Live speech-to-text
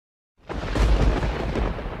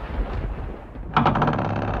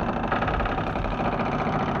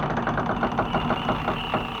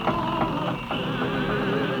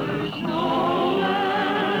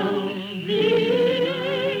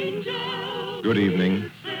Good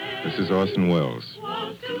evening. This is Orson Welles.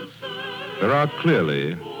 There are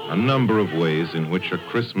clearly a number of ways in which a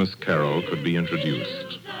Christmas carol could be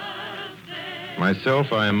introduced.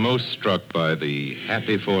 Myself, I am most struck by the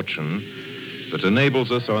happy fortune that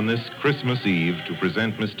enables us on this Christmas Eve to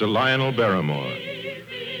present Mr. Lionel Barrymore,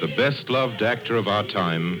 the best-loved actor of our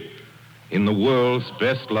time, in the world's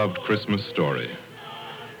best-loved Christmas story,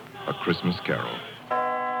 A Christmas Carol.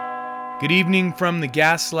 Good evening from the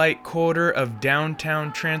Gaslight Quarter of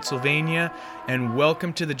downtown Transylvania, and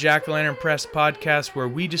welcome to the Jack-O-Lantern Press podcast, where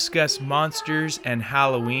we discuss monsters and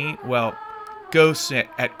Halloween, well, ghosts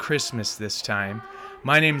at Christmas this time.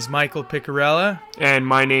 My name's Michael Picarella. And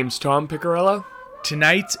my name's Tom Picarella.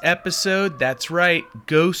 Tonight's episode, that's right,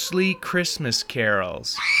 Ghostly Christmas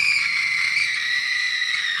Carols.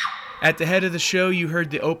 At the head of the show, you heard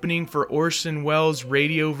the opening for Orson Welles'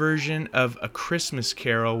 radio version of A Christmas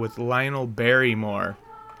Carol with Lionel Barrymore.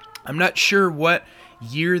 I'm not sure what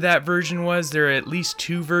year that version was. There are at least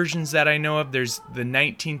two versions that I know of. There's the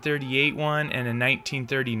 1938 one and a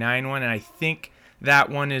 1939 one, and I think that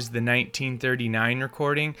one is the 1939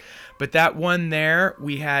 recording. But that one there,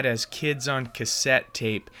 we had as kids on cassette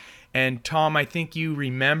tape. And Tom, I think you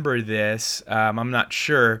remember this. I'm not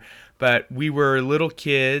sure. But we were little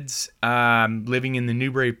kids living in the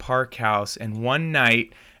Newbury Park house, and one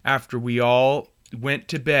night after we all went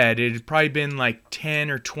to bed, it had probably been like 10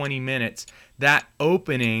 or 20 minutes, that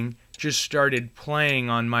opening just started playing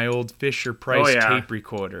on my old Fisher-Price tape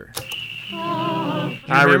recorder.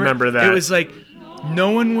 I remember that. It was like no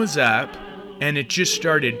one was up, and it just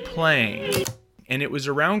started playing. And it was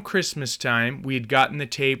around Christmas time. We had gotten the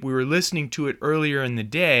tape. We were listening to it earlier in the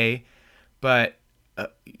day, but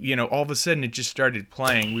all of a sudden it just started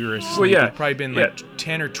playing. We were asleep. Well, yeah. It had probably been like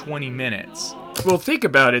 10 or 20 minutes. Well, think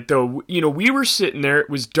about it, though. We were sitting there. It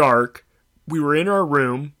was dark. We were in our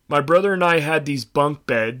room. My brother and I had these bunk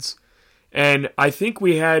beds, and I think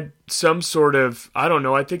we had some sort of, I don't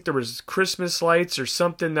know, I think there was Christmas lights or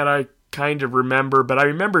something that I kind of remember, but I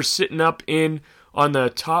remember sitting up on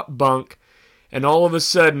the top bunk, and all of a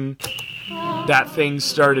sudden, that thing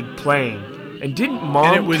started playing. And didn't Mom come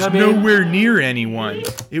in? And it was nowhere near anyone.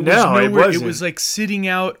 It wasn't. It was like sitting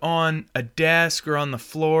out on a desk or on the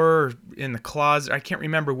floor or in the closet. I can't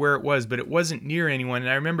remember where it was, but it wasn't near anyone.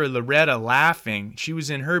 And I remember Loretta laughing. She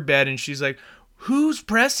was in her bed and she's like, "Who's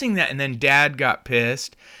pressing that?" And then Dad got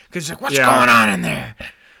pissed because he's like, "What's going on in there?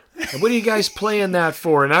 And what are you guys playing that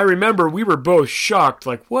for?" And I remember we were both shocked,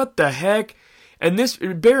 like, what the heck? And this,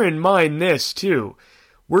 bear in mind this too.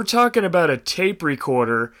 We're talking about a tape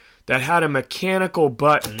recorder that had a mechanical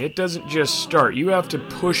button. It doesn't just start. You have to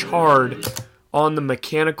push hard on the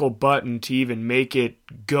mechanical button to even make it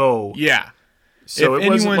go. Yeah. So it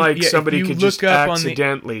wasn't like somebody could just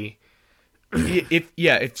accidentally. If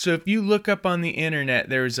you look up on the internet,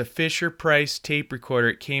 there was a Fisher-Price tape recorder.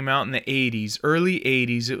 It came out in the 80s, early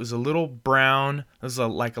 80s. It was a little brown. It was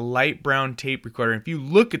like a light brown tape recorder. If you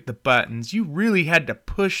look at the buttons, you really had to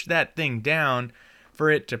push that thing down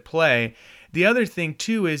for it to play. The other thing,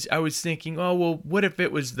 too, is I was thinking, oh, well, what if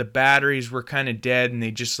it was the batteries were kind of dead and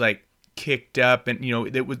they just, like, kicked up and,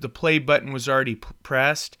 the play button was already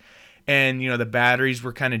pressed and, the batteries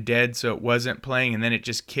were kind of dead, so it wasn't playing, and then it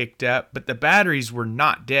just kicked up. But the batteries were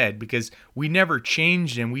not dead because we never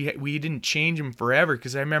changed them. We didn't change them forever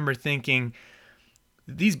because I remember thinking,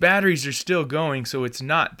 these batteries are still going, so it's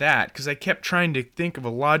not that, because I kept trying to think of a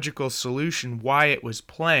logical solution why it was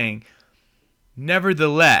playing.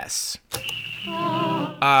 Nevertheless,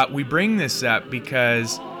 we bring this up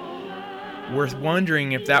because we're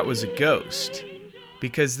wondering if that was a ghost,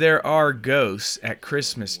 because there are ghosts at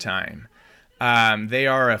Christmas time. They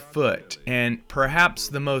are afoot, and perhaps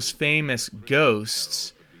the most famous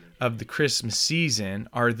ghosts of the Christmas season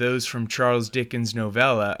are those from Charles Dickens'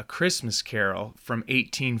 novella, A Christmas Carol, from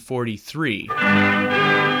 1843,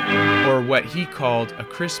 or what he called A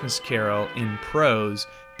Christmas Carol in prose,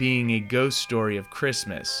 being a ghost story of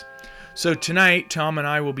Christmas. So tonight, Tom and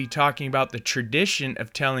I will be talking about the tradition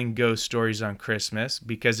of telling ghost stories on Christmas,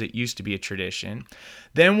 because it used to be a tradition.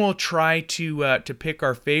 Then we'll try to pick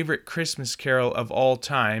our favorite Christmas carol of all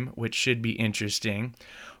time, which should be interesting,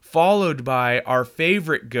 followed by our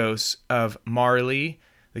favorite ghosts of Marley,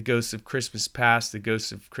 the ghost of Christmas past, the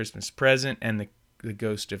ghost of Christmas present, and the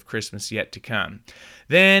ghost of Christmas yet to come.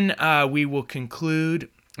 Then we will conclude,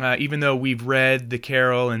 even though we've read the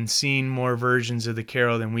carol and seen more versions of the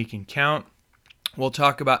carol than we can count, we'll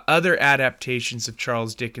talk about other adaptations of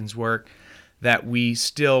Charles Dickens' work that we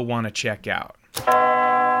still want to check out.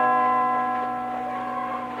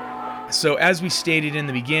 So as we stated in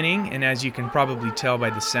the beginning, and as you can probably tell by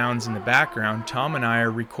the sounds in the background, Tom and I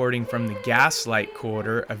are recording from the Gaslight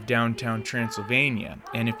Quarter of downtown Transylvania.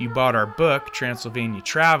 And if you bought our book, Transylvania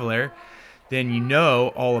Traveler, then you know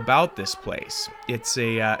all about this place. It's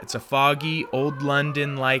a foggy, old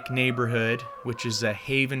London-like neighborhood, which is a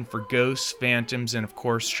haven for ghosts, phantoms, and of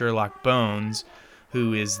course Sherlock Bones,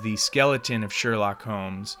 who is the skeleton of Sherlock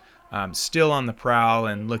Holmes, still on the prowl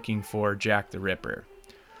and looking for Jack the Ripper.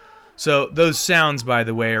 So those sounds, by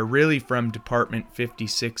the way, are really from Department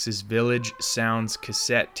 56's Village Sounds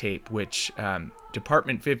cassette tape, which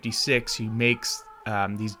Department 56, who makes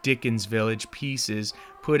these Dickens Village pieces,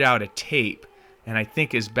 put out a tape, and I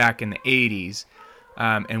think is back in the 80s,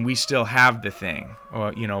 and we still have the thing.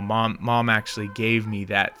 Or, Mom actually gave me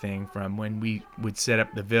that thing from when we would set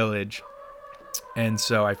up the Village, and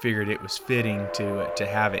so I figured it was fitting to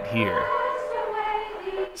have it here.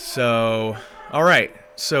 So, all right.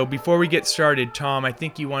 So before we get started, Tom, I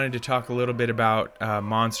think you wanted to talk a little bit about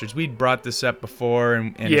monsters. We'd brought this up before,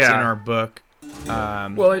 and it's in our book. We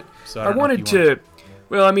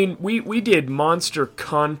did monster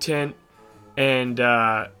content and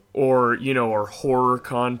or horror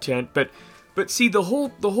content, but see the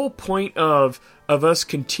whole point of us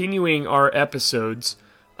continuing our episodes,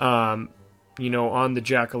 on the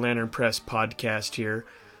Jack-O-Lantern Press podcast here,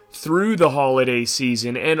 through the holiday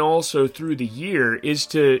season and also through the year is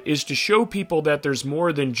to show people that there's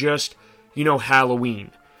more than just,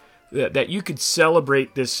 Halloween. That you could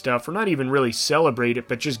celebrate this stuff, or not even really celebrate it,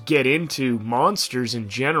 but just get into monsters in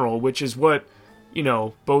general, which is what,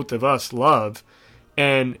 both of us love.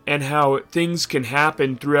 And how things can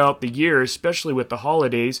happen throughout the year, especially with the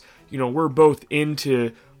holidays. We're both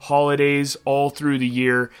into holidays all through the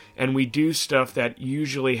year, and we do stuff that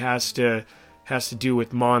usually has to do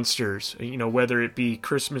with monsters, whether it be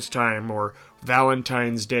Christmas time or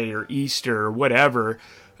Valentine's Day or Easter or whatever.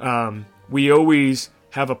 We always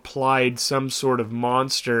have applied some sort of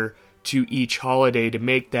monster to each holiday to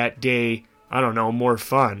make that day, more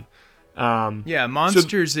fun.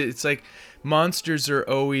 Monsters, it's like monsters are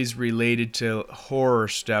always related to horror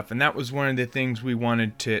stuff, and that was one of the things we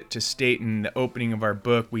wanted to state in the opening of our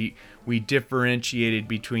book. We differentiated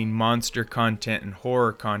between monster content and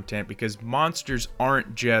horror content because monsters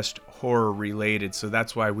aren't just horror related, so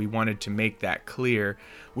that's why we wanted to make that clear.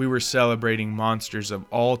 We were celebrating monsters of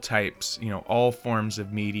all types, all forms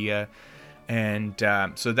of media, and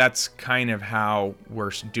so that's kind of how we're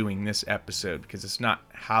doing this episode, because it's not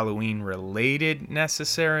Halloween related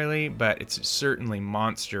necessarily, but it's certainly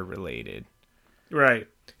monster related. Right.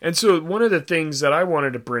 And so one of the things that I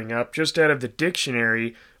wanted to bring up, just out of the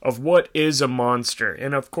dictionary of what is a monster,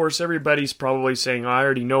 and of course everybody's probably saying, I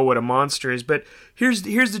already know what a monster is, but here's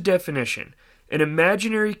the definition. An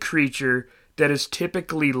imaginary creature that is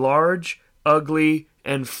typically large, ugly,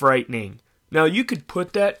 and frightening. Now you could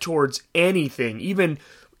put that towards anything, even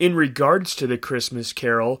in regards to the Christmas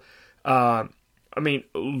Carol.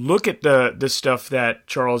 Look at the stuff that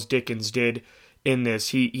Charles Dickens did in this.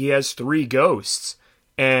 He has 3 ghosts.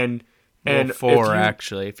 And 4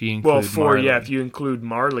 actually, if you include 4, Marley. Yeah, if you include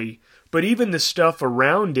Marley. But even the stuff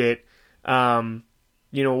around it,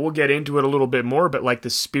 we'll get into it a little bit more. But like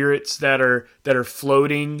the spirits that are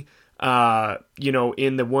floating,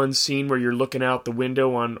 in the one scene where you're looking out the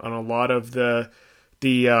window on a lot of the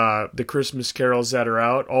Christmas carols that are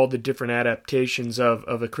out, all the different adaptations of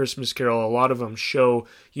A Christmas Carol, a lot of them show,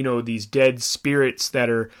 these dead spirits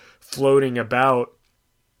that are floating about,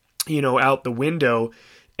 out the window.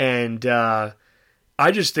 And I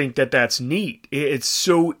just think that that's neat. It's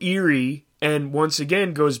so eerie, and once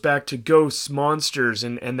again goes back to ghosts, monsters,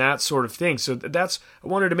 and that sort of thing. So I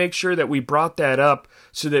wanted to make sure that we brought that up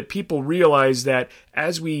so that people realize that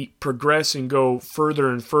as we progress and go further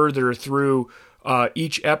and further through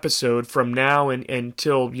each episode from now and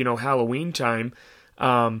until Halloween time,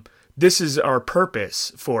 this is our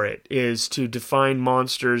purpose for it, is to define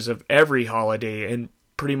monsters of every holiday and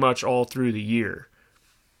pretty much all through the year.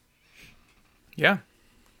 Yeah,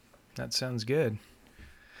 that sounds good.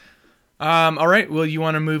 All right, well, you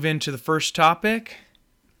want to move into the first topic?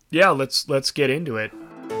 Yeah, let's get into it.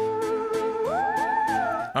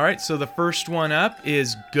 All right, so the first one up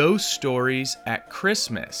is ghost stories at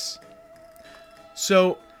Christmas.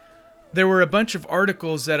 So there were a bunch of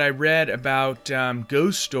articles that I read about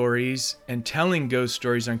ghost stories and telling ghost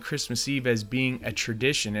stories on Christmas Eve as being a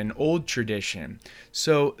tradition, an old tradition.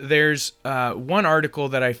 So there's one article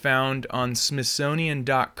that I found on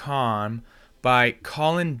Smithsonian.com by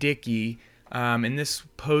Colin Dickey, and this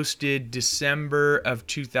posted December of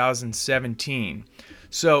 2017.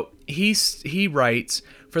 So he writes,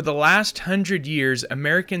 for the last 100 years,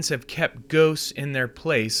 Americans have kept ghosts in their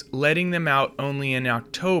place, letting them out only in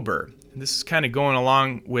October. This is kind of going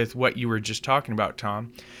along with what you were just talking about,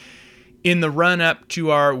 Tom. In the run-up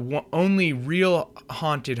to our only real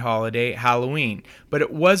haunted holiday, Halloween. But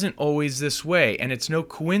it wasn't always this way, and it's no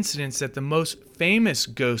coincidence that the most famous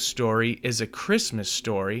ghost story is a Christmas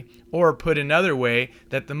story, or put another way,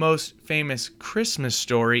 that the most famous Christmas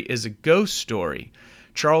story is a ghost story.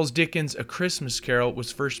 Charles Dickens' A Christmas Carol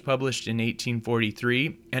was first published in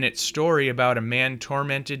 1843, and its story about a man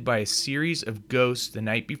tormented by a series of ghosts the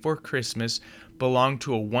night before Christmas belonged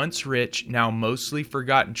to a once rich, now mostly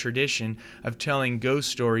forgotten tradition of telling ghost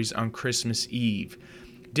stories on Christmas Eve.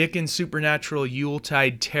 Dickens' supernatural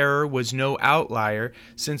Yuletide terror was no outlier,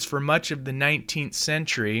 since for much of the 19th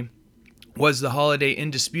century was the holiday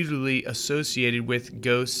indisputably associated with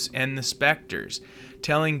ghosts and the specters.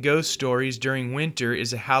 Telling ghost stories during winter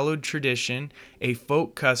is a hallowed tradition, a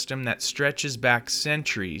folk custom that stretches back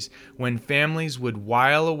centuries, when families would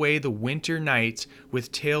while away the winter nights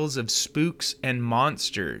with tales of spooks and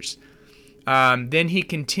monsters. Then he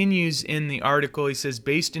continues in the article, he says,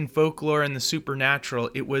 based in folklore and the supernatural,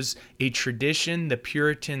 it was a tradition the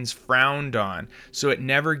Puritans frowned on, so it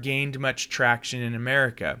never gained much traction in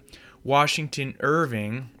America. Washington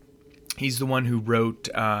Irving, he's the one who wrote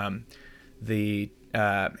the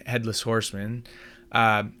Headless Horseman,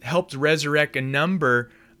 helped resurrect a number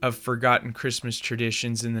of forgotten Christmas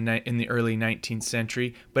traditions in the early 19th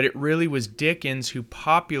century, but it really was Dickens who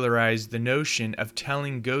popularized the notion of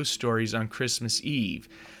telling ghost stories on Christmas Eve.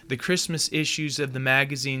 The Christmas issues of the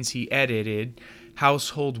magazines he edited,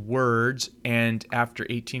 Household Words, and after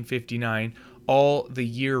 1859, All the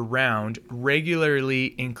Year Round,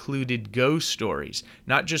 regularly included ghost stories,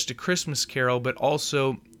 not just A Christmas Carol, but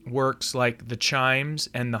also works like The Chimes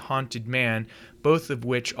and The Haunted Man, both of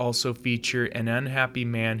which also feature an unhappy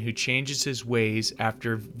man who changes his ways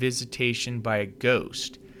after visitation by a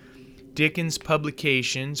ghost. Dickens'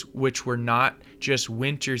 publications, which were not just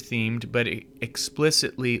winter-themed but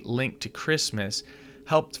explicitly linked to Christmas,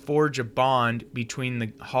 helped forge a bond between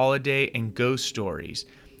the holiday and ghost stories.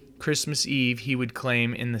 Christmas Eve, he would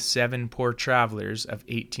claim in The Seven Poor Travelers of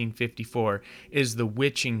 1854, is the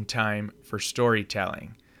witching time for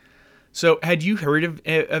storytelling. So, had you heard of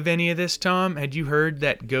any of this, Tom? Had you heard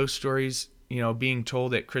that ghost stories, being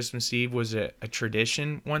told at Christmas Eve was a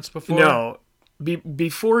tradition once before? No.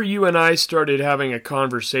 Before you and I started having a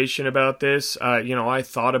conversation about this, I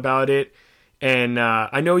thought about it, and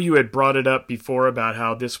I know you had brought it up before about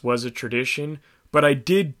how this was a tradition, but I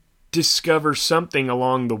did discover something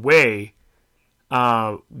along the way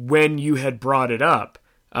when you had brought it up,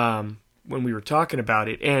 when we were talking about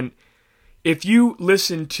it. And if you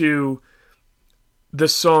listen to the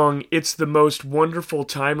song It's the Most Wonderful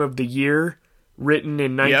Time of the Year, written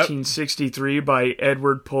in 1963 by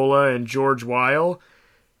Edward Pola and George Weil,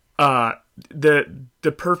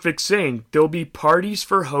 the perfect saying, there'll be parties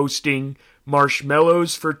for hosting,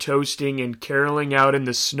 marshmallows for toasting, and caroling out in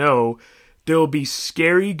the snow. There'll be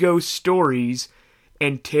scary ghost stories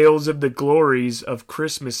and tales of the glories of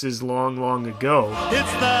Christmases long, long ago.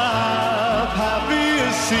 It's the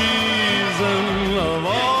happiest season of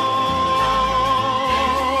all.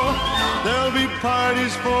 There'll be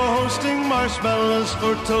parties for hosting, marshmallows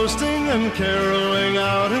for toasting, and caroling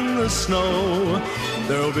out in the snow.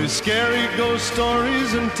 There'll be scary ghost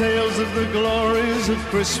stories and tales of the glories of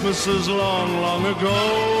Christmases long, long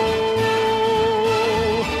ago.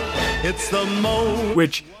 It's the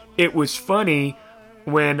Which, it was funny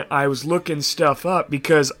when I was looking stuff up,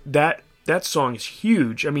 because that song is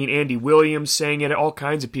huge. I mean, Andy Williams sang it, all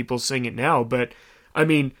kinds of people sing it now, but, I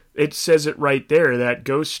mean, it says it right there, that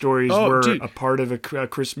ghost stories were a part of a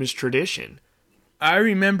Christmas tradition. I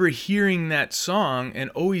remember hearing that song and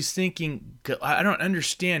always thinking, I don't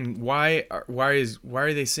understand why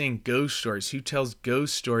are they saying ghost stories? Who tells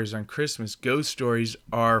ghost stories on Christmas? Ghost stories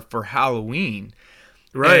are for Halloween.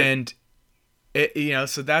 Right. And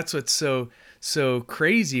so that's what's so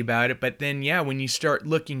crazy about it. But then, when you start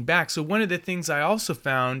looking back, so one of the things I also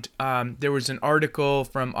found, there was an article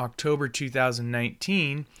from October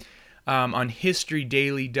 2019 on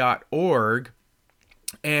historydaily.org,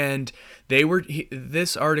 and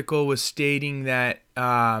this article was stating that,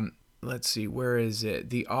 let's see, where is it?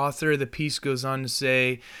 The author of the piece goes on to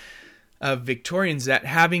say, of Victorians, that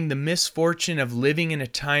having the misfortune of living in a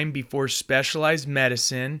time before specialized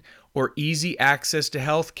medicine or easy access to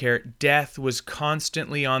health care, death was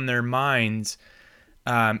constantly on their minds,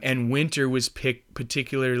 and winter was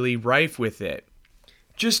particularly rife with it.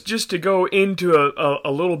 just to go into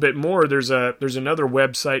a little bit more, there's another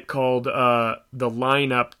website called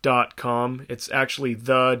thelineup.com. It's actually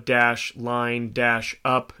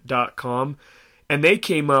the-line-up.com, and they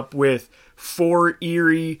came up with 4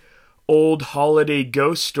 eerie old holiday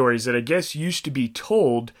ghost stories that I guess used to be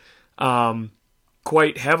told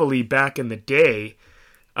quite heavily back in the day.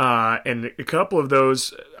 And a couple of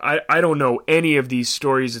those, I don't know any of these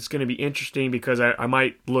stories. It's going to be interesting because I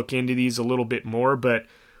might look into these a little bit more, but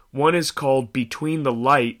one is called Between the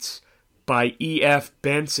Lights by E.F.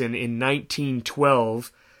 Benson in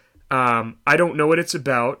 1912. I don't know what it's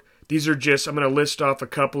about. These are just, I'm going to list off a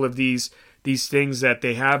couple of these things that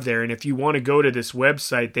they have there, and if you want to go to this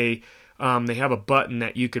website, they have a button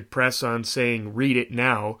that you could press on saying read it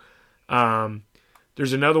now.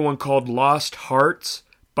 There's another one called Lost Hearts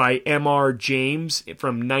by M.R. James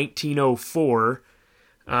from 1904.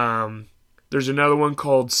 There's another one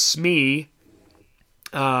called Smee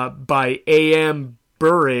by A.M.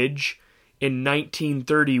 Burridge in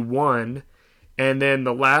 1931. And then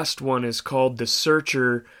the last one is called The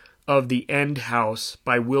Searcher of the End House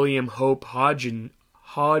by William Hope Hodgson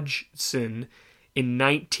in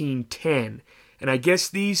 1910. And I guess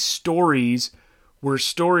these stories were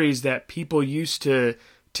stories that people used to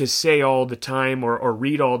say all the time or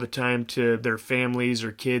read all the time to their families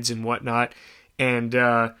or kids and whatnot, and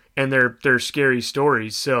they're scary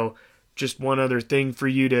stories. So just one other thing for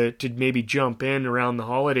you to maybe jump in around the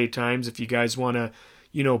holiday times if you guys want to,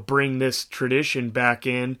 bring this tradition back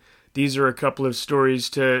in. These are a couple of stories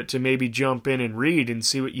to maybe jump in and read and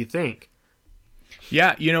see what you think.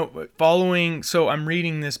 Yeah, so I'm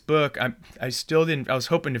reading this book. I was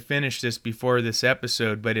hoping to finish this before this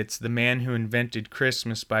episode, but it's The Man Who Invented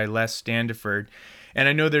Christmas by Les Standiford. And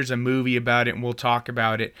I know there's a movie about it, and we'll talk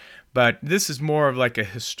about it, but this is more of like a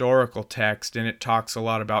historical text, and it talks a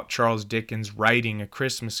lot about Charles Dickens writing A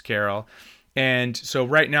Christmas Carol. And so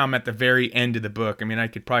right now I'm at the very end of the book. I mean, I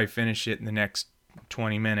could probably finish it in the next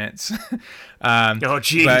 20 minutes. Oh,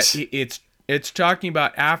 geez. But it's talking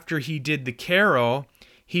about after he did the Carol,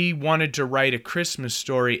 he wanted to write a Christmas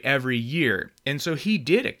story every year. And so he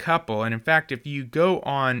did a couple. And in fact, if you go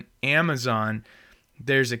on Amazon,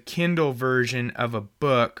 there's a Kindle version of a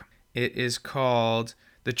book. It is called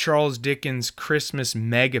The Charles Dickens Christmas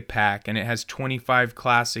Mega Pack, and it has 25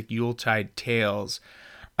 classic Yuletide tales.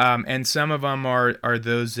 And some of them are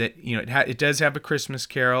those that, it does have a Christmas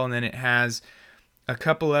Carol, and then it has a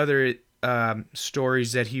couple other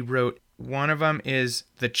stories that he wrote. One of them is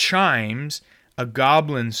The Chimes, a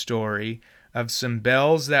goblin story of some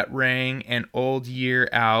bells that rang, an old year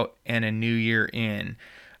out, and a new year in.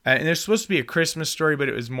 And there's supposed to be a Christmas story, but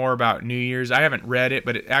it was more about New Year's. I haven't read it,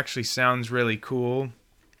 but it actually sounds really cool.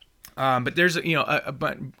 But there's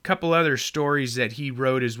a couple other stories that he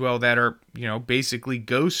wrote as well that are basically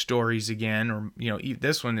ghost stories again, or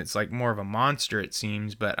this one it's like more of a monster it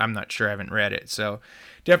seems, but I'm not sure, I haven't read it, so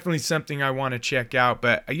definitely something I want to check out.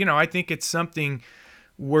 But I think it's something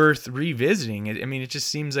worth revisiting. It just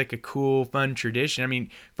seems like a cool, fun tradition. I mean,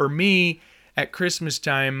 for me at Christmas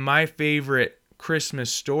time, my favorite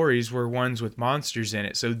Christmas stories were ones with monsters in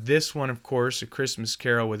it. So this one, of course, A Christmas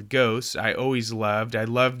Carol with Ghosts, I always loved. I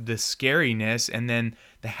loved the scariness and then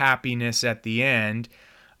the happiness at the end,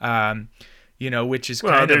 which is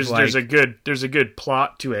kind of like... There's a good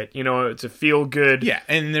plot to it. It's a feel-good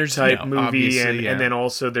and there's, type movie, and then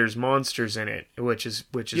also there's monsters in it, which is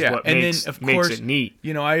what makes it neat.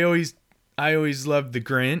 I always loved The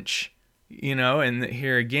Grinch. And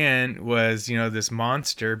here again was, this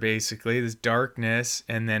monster, basically, this darkness,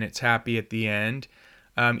 and then it's happy at the end.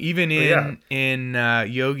 Even in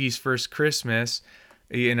Yogi's First Christmas,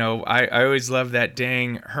 I always love that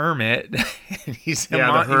dang hermit. He's the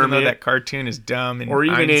hermit. Even though that cartoon is dumb in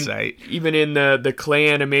hindsight. Even in the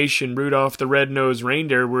clay animation Rudolph the Red-Nosed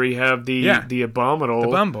Reindeer, where you have the abominable... The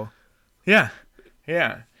Bumble. Yeah.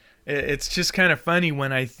 It's just kind of funny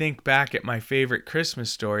when I think back at my favorite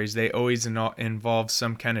Christmas stories. They always involve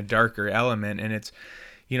some kind of darker element, and it's,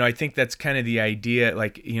 I think that's kind of the idea.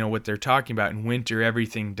 Like, what they're talking about. In winter,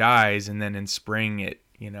 everything dies, and then in spring,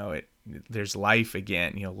 there's life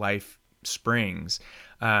again. Life springs,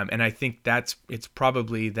 and I think it's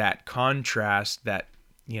probably that contrast that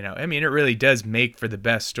it really does make for the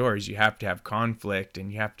best stories. You have to have conflict,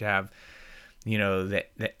 and you have to have the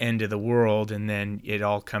end of the world, and then it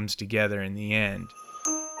all comes together in the end.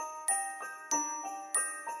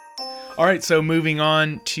 All right, so moving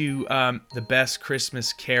on to the best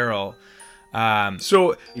Christmas Carol.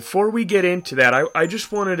 So before we get into that, I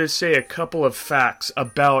just wanted to say a couple of facts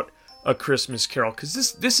about A Christmas Carol,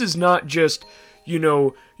 because this is not just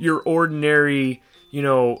your ordinary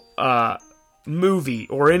movie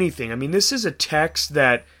or anything. I mean, this is a text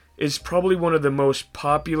that is probably one of the most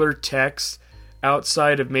popular texts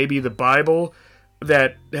outside of maybe the Bible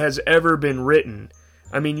that has ever been written.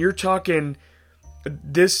 I mean, you're talking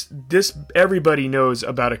this everybody knows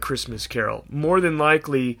about A Christmas Carol. More than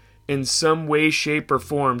likely, in some way, shape, or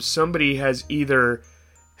form, somebody has either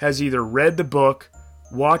read the book,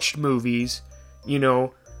 watched movies,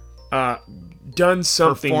 done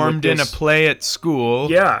something, performed with in a play at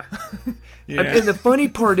school. Yeah. Yeah. And the funny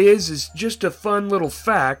part is just a fun little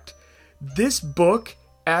fact. This book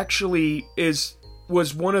actually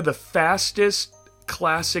was one of the fastest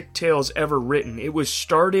classic tales ever written. It was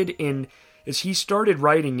he started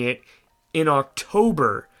writing it in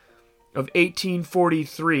October of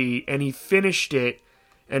 1843, and he finished it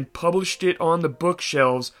and published it on the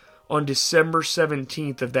bookshelves on December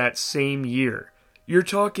 17th of that same year. You're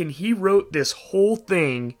talking, he wrote this whole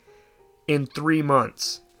thing in 3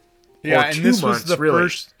 months. Yeah, or and 2 this months, was the really.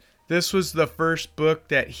 first. This was the first book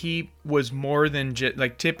that he was more than just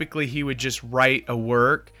like. Typically, he would just write a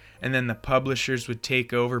work, and then the publishers would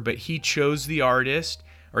take over. But he chose the artist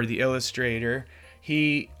or the illustrator.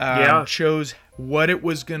 He chose what it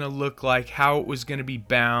was going to look like, how it was going to be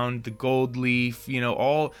bound, the gold leaf,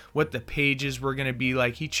 all what the pages were going to be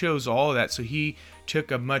like. He chose all of that, so he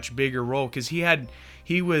took a much bigger role because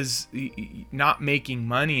he was not making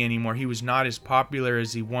money anymore. He was not as popular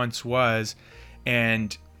as he once was,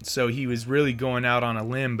 and so he was really going out on a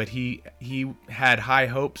limb. But he had high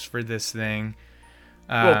hopes for this thing.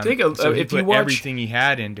 Well, think of so he if put you watch everything he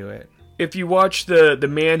had into it. If you watch the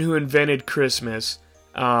Man Who Invented Christmas,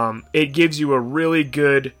 it gives you a really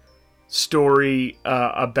good story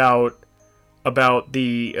about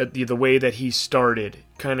the way that he started,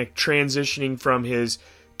 kind of transitioning from his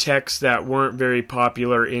texts that weren't very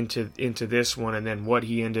popular into this one, and then what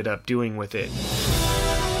he ended up doing with it.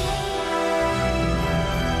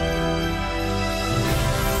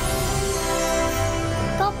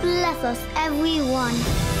 God bless us, everyone.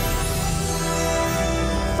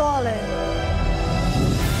 Follow.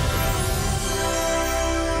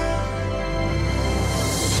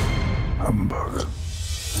 Humbug.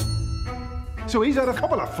 So he's had a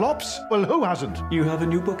couple of flops? Well, who hasn't? You have a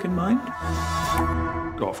new book in mind?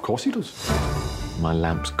 Oh, of course he does. My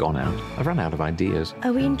lamp's gone out. I've run out of ideas.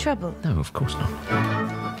 Are we in trouble? No, of course not.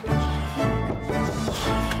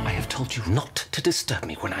 I have told you not to disturb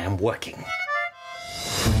me when I am working.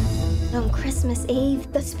 On Christmas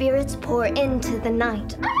Eve, the spirits pour into the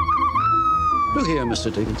night. Look here,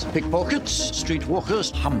 Mr. Dickens. Pickpockets,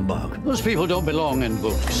 streetwalkers, humbug. Those people don't belong in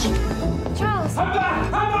books. Charles!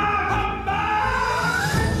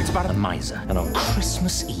 It's about a miser, and on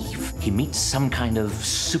Christmas Eve, he meets some kind of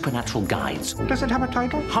supernatural guides. Does it have a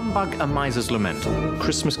title? Humbug, A Miser's Lament.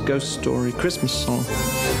 Christmas ghost story, Christmas song.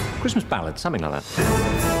 Christmas ballad, something like that.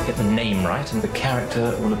 Get the name right, and the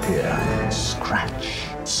character will appear. Scratch.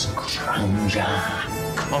 Scrounger.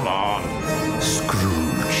 Come on.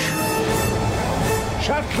 Scrooge.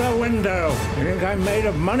 Shut the window. You think I'm made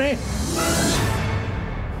of money?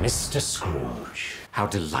 Mr. Scrooge. How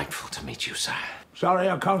delightful to meet you, sir. Sorry,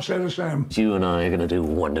 I can't say the same. You and I are going to do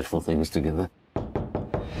wonderful things together.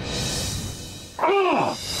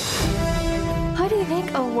 How do you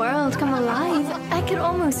make a world come alive? I could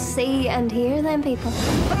almost see and hear them people.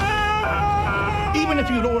 Even if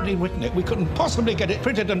you'd already written it, we couldn't possibly get it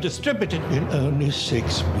printed and distributed in only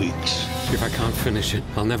 6 weeks. If I can't finish it,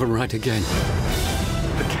 I'll never write again.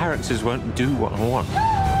 The characters won't do what I want.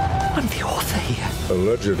 I'm the author here.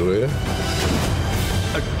 Allegedly.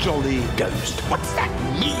 A jolly ghost. What's that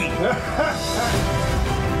mean?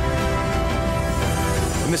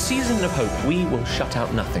 In the season of hope, we will shut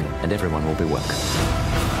out nothing, and everyone will be welcome.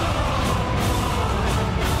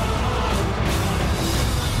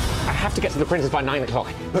 I have to get to the printers by 9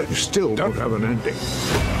 o'clock. But you still don't have an ending.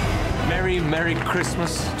 Merry, Merry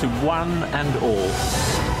Christmas to one and all.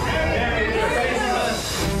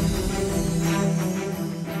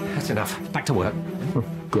 That's enough. Back to work.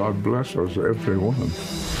 God bless us, everyone.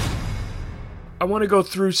 I want to go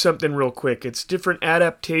through something real quick. It's different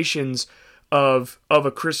adaptations of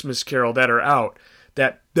A Christmas Carol that are out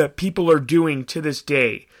that people are doing to this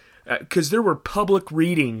day, because there were public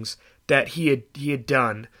readings that he had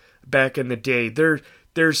done back in the day.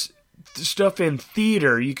 There's stuff in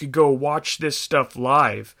theater. You could go watch this stuff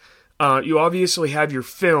live. You obviously have your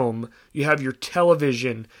film. You have your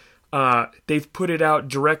television. They've put it out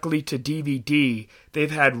directly to DVD.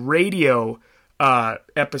 They've had radio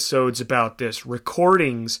episodes about this,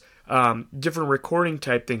 recordings, different recording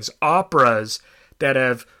type things, operas that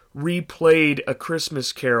have replayed A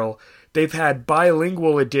Christmas Carol. They've had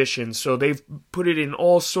bilingual editions, so they've put it in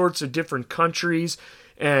all sorts of different countries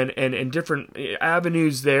and different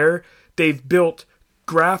avenues there. They've built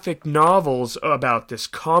graphic novels about this,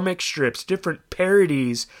 comic strips, different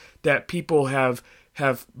parodies that people have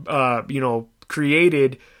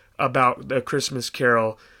created about the Christmas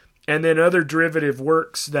Carol, and then other derivative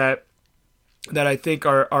works that I think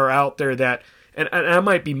are out there that, and I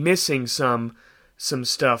might be missing some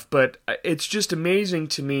stuff, but it's just amazing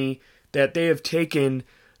to me that they have taken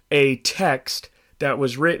a text that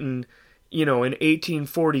was written, in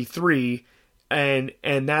 1843, and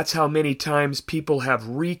that's how many times people have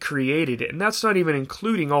recreated it. And that's not even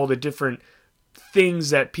including all the different things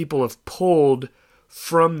that people have pulled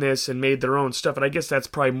from this and made their own stuff. And I guess that's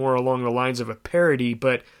probably more along the lines of a parody,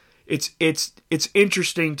 but it's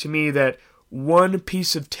interesting to me that one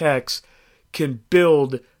piece of text can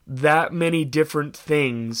build that many different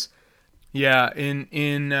things. Yeah,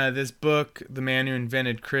 in this book, The Man Who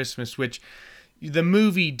Invented Christmas, which the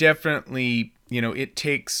movie definitely, it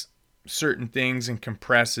takes certain things and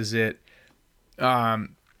compresses it. But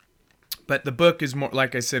the book is more,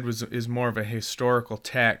 like I said, is more of a historical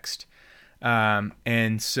text.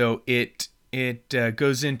 And so it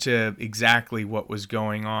goes into exactly what was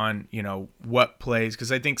going on, what plays,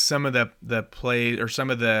 because I think some of the plays or some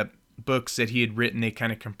of the books that he had written, they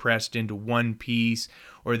kind of compressed into one piece,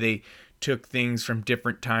 or they took things from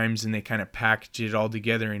different times and they kind of packaged it all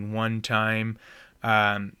together in one time.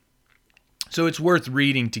 So it's worth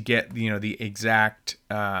reading to get, the exact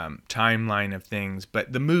timeline of things.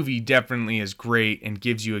 But the movie definitely is great and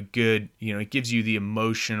gives you a good, it gives you the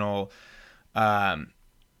emotional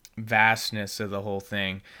vastness of the whole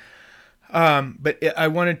thing. But I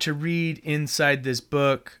wanted to read inside this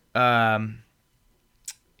book.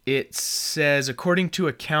 It says, according to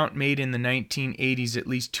a count made in the 1980s, at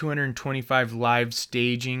least 225 live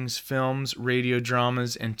stagings, films, radio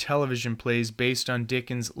dramas, and television plays based on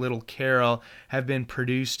Dickens' Little Carol have been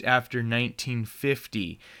produced after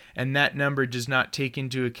 1950. And that number does not take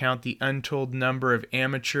into account the untold number of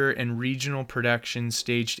amateur and regional productions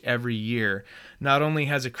staged every year. Not only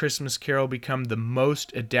has A Christmas Carol become the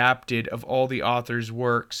most adapted of all the author's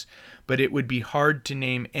works, but it would be hard to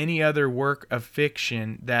name any other work of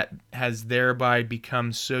fiction that has thereby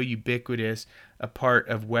become so ubiquitous a part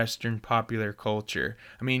of Western popular culture.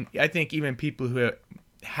 I mean, I think even people who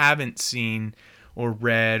haven't seen or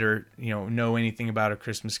read or know anything about A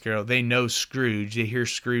Christmas Carol, they know Scrooge. They hear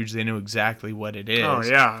Scrooge, they know exactly what it is. Oh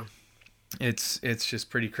yeah, it's just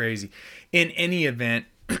pretty crazy. In any event,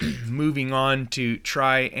 moving on to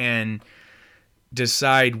try and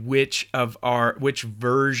decide which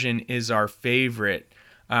version is our favorite.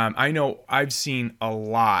 I know I've seen a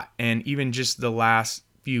lot, and even just the last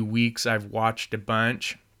few weeks I've watched a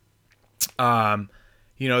bunch.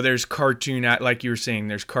 There's cartoon, like you were saying,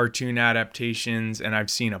 there's cartoon adaptations, and I've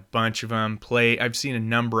seen a bunch of them. I've seen a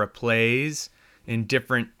number of plays in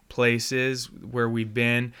different places where we've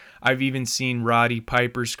been. I've even seen Roddy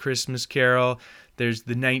Piper's Christmas Carol. There's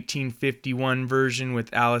the 1951 version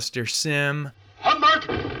with Alastair Sim.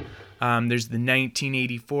 There's the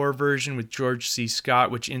 1984 version with George C.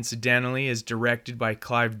 Scott, which incidentally is directed by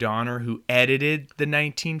Clive Donner, who edited the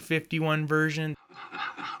 1951 version.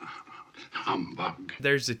 Humbug.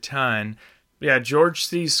 There's a ton. Yeah, George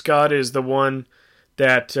C. Scott is the one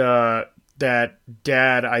that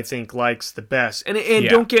Dad, I think, likes the best. And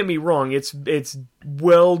Don't get me wrong, it's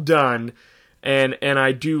well done, and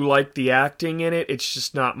I do like the acting in it. It's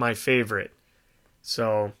just not my favorite.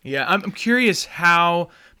 So yeah, I'm curious how,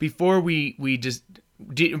 before we just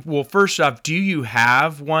first off, do you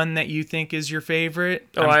have one that you think is your favorite?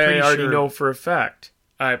 Oh, I already know for a fact.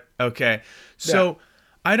 Okay. So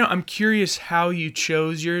I'm curious how you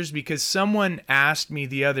chose yours, because someone asked me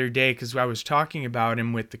the other day, because I was talking about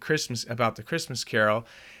him about the Christmas Carol,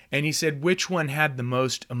 and he said which one had the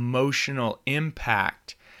most emotional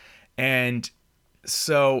impact. And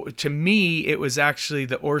so to me, it was actually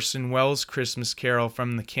the Orson Welles Christmas Carol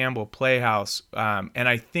from the Campbell Playhouse, and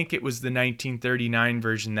I think it was the 1939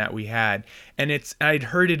 version that we had. And I'd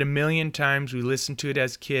heard it a million times. We listened to it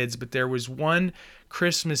as kids, but there was one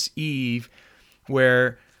Christmas Eve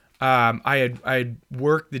where I had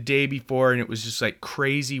worked the day before, and it was just like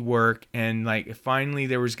crazy work, and like finally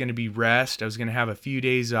there was going to be rest. I was going to have a few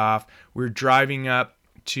days off. We were driving up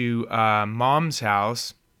to Mom's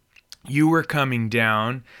house. You were coming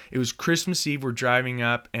down. It was Christmas Eve. We're driving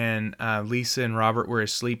up, and Lisa and Robert were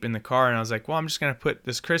asleep in the car, and I was like, well, I'm just going to put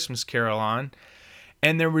this Christmas Carol on.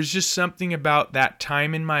 And there was just something about that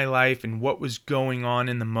time in my life and what was going on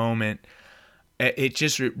in the moment.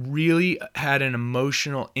 it really had an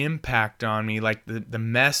emotional impact on me, like the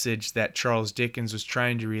message that Charles Dickens was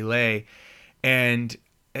trying to relay. And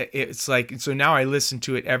it's like, so now I listen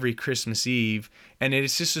to it every Christmas Eve, and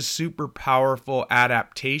it's just a super powerful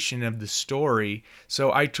adaptation of the story.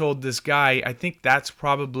 So I told this guy, I think that's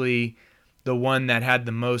probably the one that had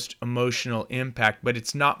the most emotional impact, but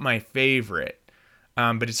it's not my favorite,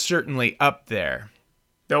 but it's certainly up there.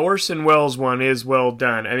 The Orson Welles one is well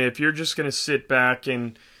done. I mean, if you're just going to sit back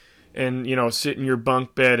and sit in your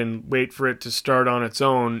bunk bed and wait for it to start on its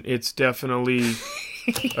own, it's definitely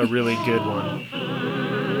a really good one.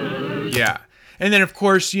 Yeah. And then, of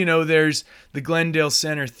course, there's the Glendale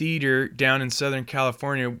Center Theater down in Southern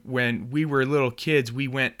California. When we were little kids, we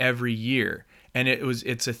went every year. And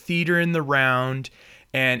it's a theater in the round,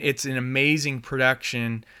 and it's an amazing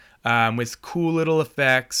production with cool little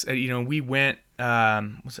effects. We went,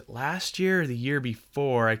 was it last year or the year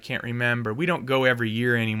before? I can't remember. We don't go every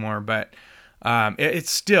year anymore, but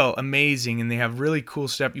it's still amazing, and they have really cool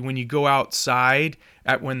stuff. When you go outside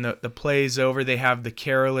when the play is over, they have the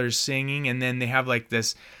carolers singing, and then they have like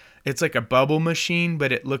this, it's like a bubble machine,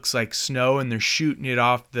 but it looks like snow, and they're shooting it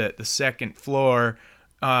off the second floor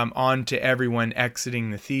onto everyone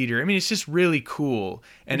exiting the theater. I mean, it's just really cool,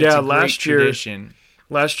 and it's a great tradition.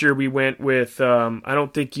 Last year we went with, I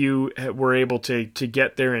don't think you were able to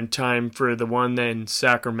get there in time for the one in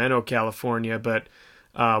Sacramento, California, but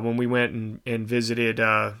when we went and visited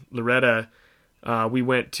Loretta, we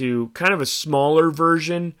went to kind of a smaller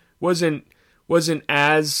version. Wasn't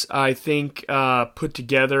as, I think, put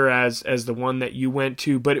together as the one that you went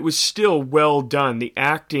to, but it was still well done. The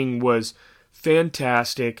acting was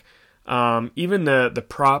fantastic. Even the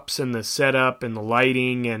props and the setup and the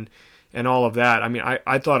lighting and all of that. I mean,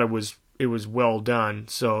 I thought it was well done.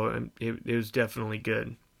 So it was definitely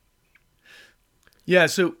good. Yeah,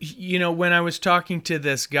 so, when I was talking to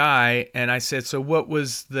this guy and I said, so what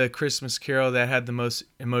was the Christmas Carol that had the most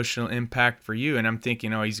emotional impact for you? And I'm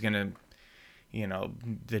thinking, he's going to,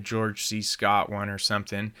 the George C. Scott one or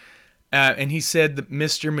something. And he said the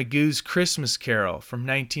Mr. Magoo's Christmas Carol from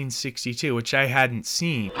 1962, which I hadn't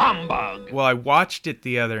seen. Humbug! Well, I watched it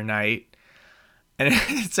the other night, and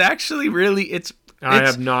it's actually really, I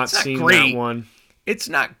have not seen that one. It's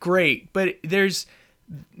not great, but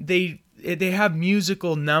they have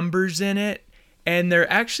musical numbers in it, and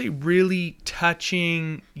they're actually really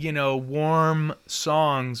touching, warm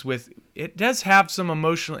songs it does have some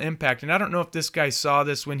emotional impact. And I don't know if this guy saw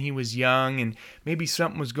this when he was young, and maybe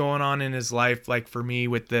something was going on in his life, like for me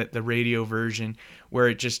with the radio version, where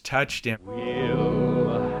it just touched him.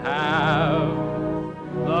 We'll have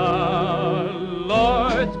the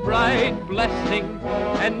Lord's bright blessing,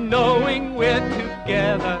 and knowing we're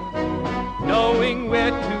together,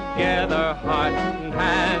 heart and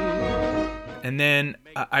hand. And then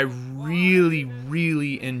I really,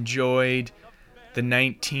 really enjoyed the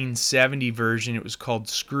 1970 version. It was called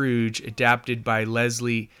Scrooge, adapted by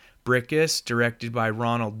Leslie Bricusse, directed by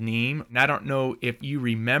Ronald Neame. And I don't know if you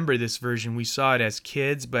remember this version. We saw it as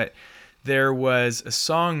kids, but there was a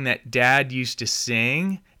song that Dad used to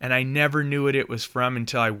sing, and I never knew what it was from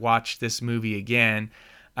until I watched this movie again.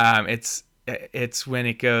 It's when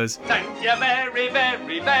it goes, "Thank you very,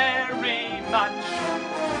 very, very much.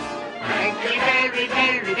 Thank you very,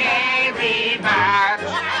 very, very much."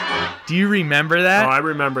 Do you remember that? Oh, I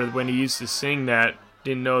remember when he used to sing that.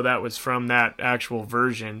 Didn't know that was from that actual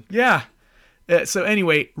version. Yeah. So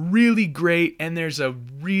anyway, really great, and there's a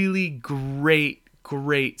really great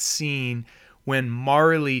scene when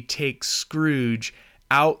Marley takes Scrooge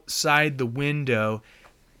outside the window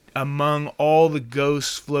among all the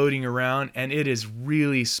ghosts floating around, and it is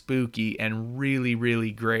really spooky and really,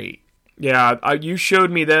 really great. Yeah, you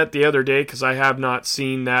showed me that the other day because I have not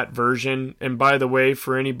seen that version. And by the way,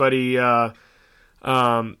 for anybody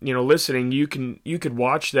listening, you could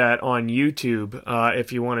watch that on YouTube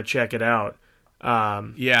if you want to check it out.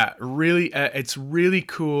 Yeah, really, it's really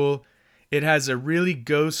cool. It has a really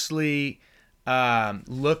ghostly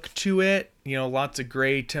look to it. Lots of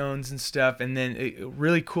gray tones and stuff, and then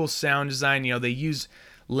really cool sound design. They use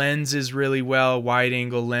lenses really well, wide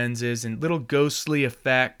angle lenses, and little ghostly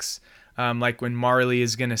effects. Like when Marley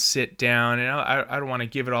is gonna sit down, and I don't want to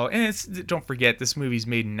give it all. And don't forget, this movie's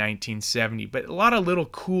made in 1970, but a lot of little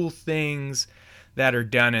cool things that are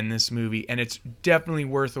done in this movie, and it's definitely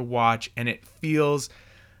worth a watch. And it feels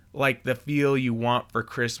like the feel you want for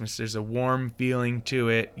Christmas. There's a warm feeling to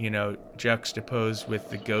it, juxtaposed with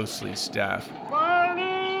the ghostly stuff.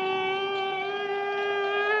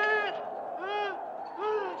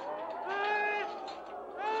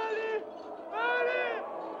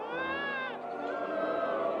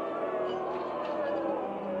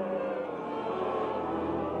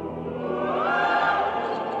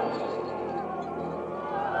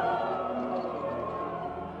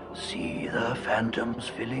 phantoms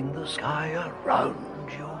filling the sky around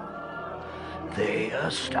you. They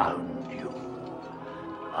astound you.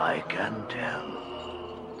 I can tell.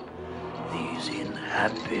 These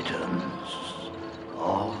inhabitants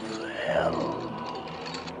of hell.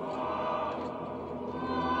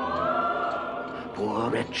 Poor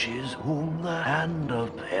wretches whom the hand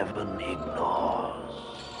of heaven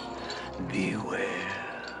ignores.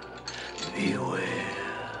 Beware, beware,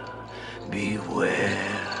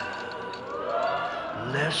 beware,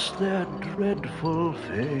 lest their dreadful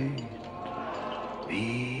fate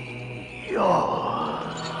be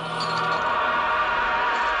yours.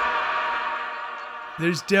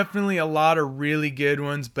 There's definitely a lot of really good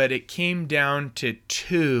ones, but it came down to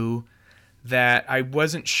two that I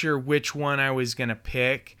wasn't sure which one I was going to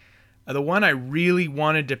pick. The one I really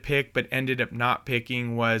wanted to pick but ended up not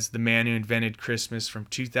picking was The Man Who Invented Christmas from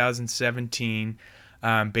 2017,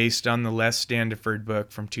 based on the Les Standiford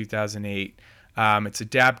book from 2008. It's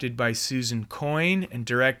adapted by Susan Coyne and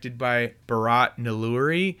directed by Bharat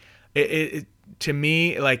Nalluri. To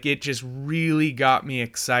me, like, it just really got me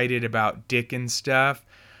excited about Dickens stuff.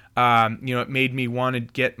 It made me want to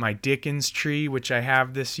get my Dickens tree, which I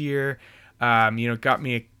have this year. It got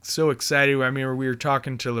me so excited. I remember we were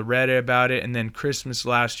talking to Loretta about it, and then Christmas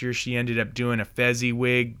last year, she ended up doing a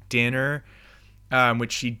Fezziwig dinner,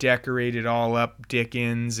 which she decorated all up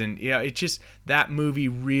Dickens. And that movie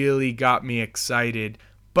really got me excited.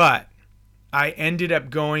 But I ended up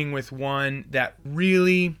going with one that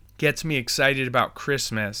really gets me excited about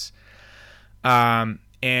Christmas, and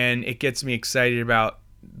it gets me excited about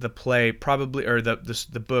the play probably, or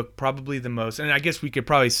the book probably the most. And I guess we could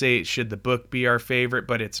probably say, should the book be our favorite,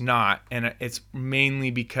 but it's not, and it's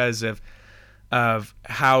mainly because of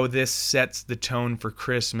how this sets the tone for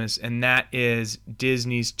Christmas, and that is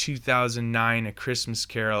Disney's 2009 A Christmas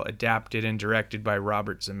Carol, adapted and directed by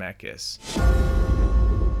Robert Zemeckis.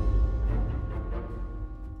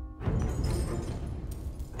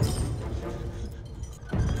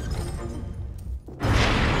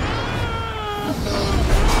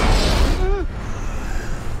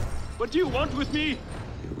 What do you want with me?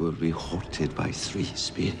 You will be haunted by 3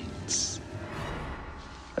 spirits.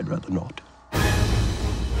 I'd rather not.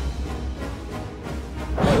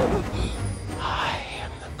 I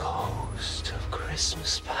am the ghost of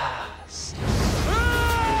Christmas past.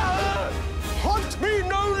 Haunt me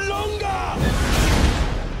no longer!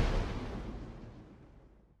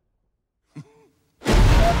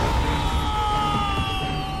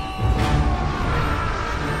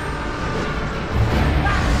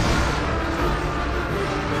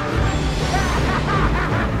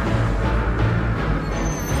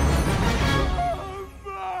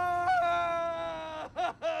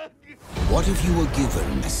 What if you were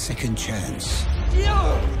given a second chance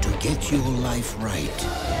to get your life right?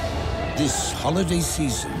 This holiday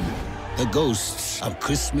season, the ghosts of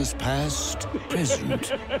Christmas past,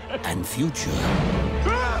 present, and future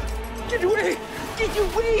Get away! Get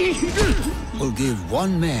away! will give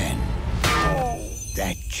one man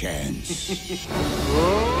that chance.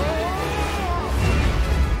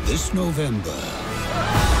 This November,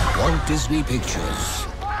 Walt Disney Pictures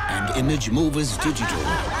and Image Movers Digital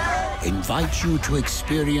invite you to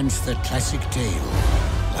experience the classic tale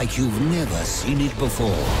like you've never seen it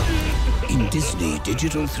before in Disney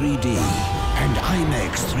Digital 3D and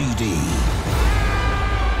IMAX 3D.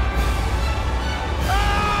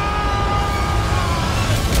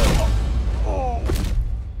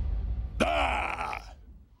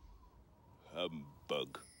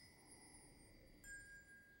 Humbug.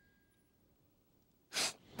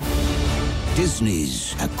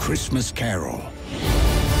 Disney's A Christmas Carol.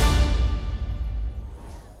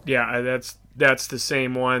 Yeah, that's the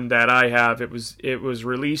same one that I have. It was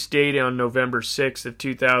release date on November 6th of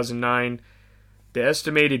 2009. The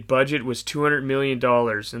estimated budget was $200 million,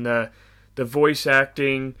 and the voice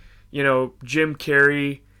acting, Jim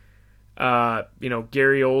Carrey,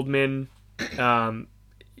 Gary Oldman, I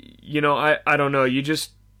don't know.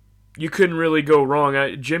 You couldn't really go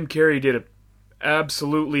wrong. Jim Carrey did an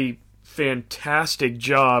absolutely fantastic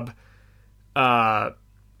job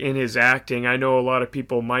in his acting. I know a lot of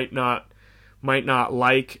people might not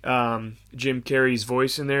like Jim Carrey's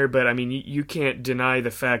voice in there, but I mean, you can't deny the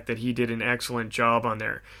fact that he did an excellent job on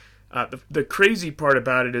there. The crazy part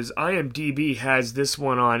about it is IMDb has this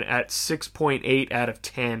one on at 6.8 out of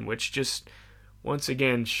 10, which just once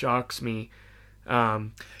again shocks me. The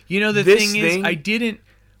thing is,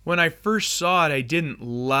 when I first saw it, I didn't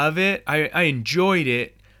love it. I enjoyed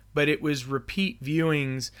it, but it was repeat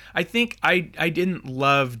viewings. I think I didn't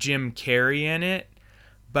love Jim Carrey in it,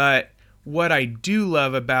 but what I do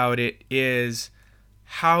love about it is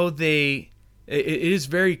how they it is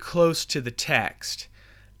very close to the text.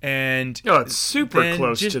 And it's super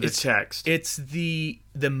close to the text. It's the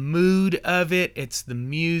mood of it. It's the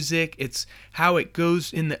music. It's how it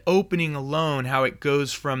goes in the opening alone, how it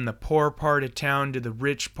goes from the poor part of town to the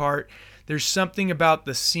rich part. There's something about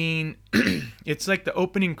the scene. It's like the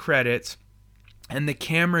opening credits, and the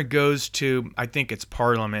camera goes to, I think it's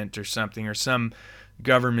Parliament or something, or some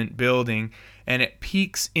government building, and it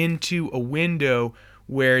peeks into a window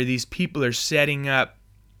where these people are setting up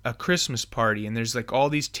a Christmas party, and there's like all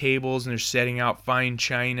these tables, and they're setting out fine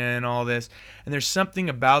china and all this, and there's something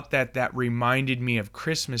about that reminded me of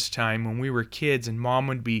Christmas time when we were kids, and Mom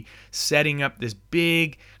would be setting up this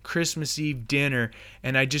big Christmas Eve dinner,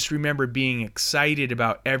 and I just remember being excited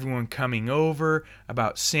about everyone coming over,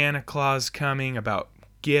 about Santa Claus coming, about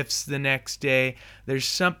gifts the next day. There's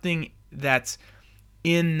something that's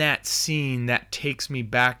in that scene that takes me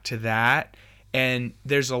back to that. And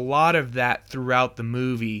there's a lot of that throughout the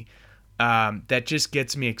movie that just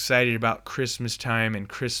gets me excited about Christmas time and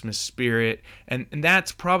Christmas spirit. And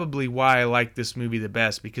that's probably why I like this movie the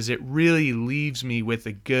best, because it really leaves me with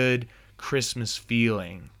a good Christmas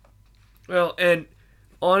feeling. Well, and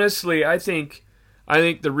honestly, I think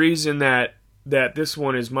the reason that this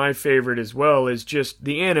one is my favorite as well is just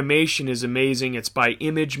the animation is amazing. It's by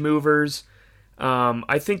Image Movers.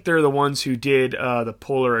 I think they're the ones who did the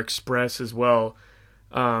Polar Express as well,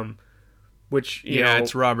 which you know,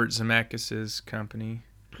 it's Robert Zemeckis' company.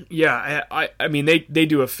 Yeah, I mean they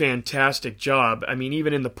do a fantastic job. I mean,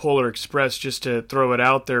 even in the Polar Express, just to throw it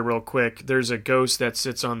out there real quick, there's a ghost that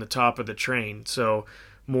sits on the top of the train. So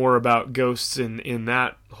more about ghosts in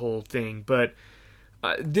that whole thing. But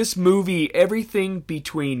this movie, everything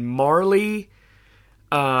between Marley.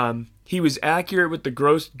 He was accurate with the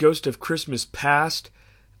Ghost of Christmas Past.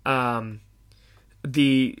 All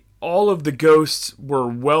of the ghosts were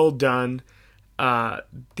well done.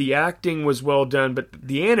 The acting was well done, but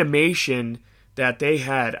the animation that they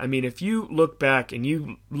had, I mean, if you look back and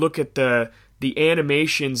you look at the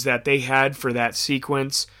animations that they had for that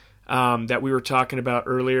sequence that we were talking about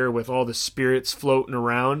earlier with all the spirits floating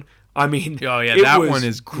around, I mean, that one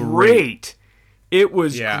is great. It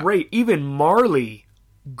was great. Even Marley,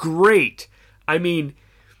 great. I mean,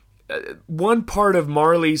 one part of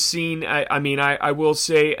Marley's scene, I will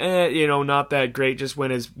say, not that great. Just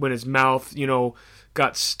when his mouth,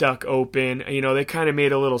 got stuck open. They kind of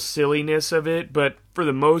made a little silliness of it, but for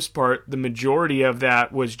the most part, the majority of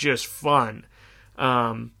that was just fun.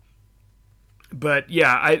 But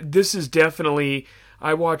yeah, this is definitely.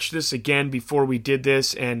 I watched this again before we did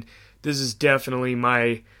this, and this is definitely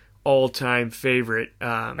my all-time favorite.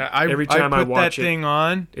 Every time I watch that thing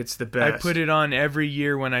on, it's the best. I put it on every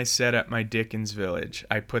year when I set up my Dickens Village.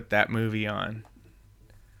 I put that movie on.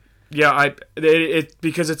 Yeah,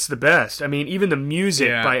 because it's the best. I mean, even the music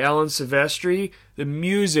by Alan Silvestri, the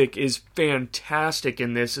music is fantastic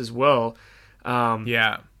in this as well.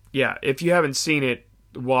 Yeah. If you haven't seen it,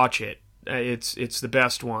 watch it. It's the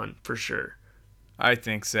best one for sure. I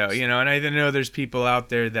think so, and I know there's people out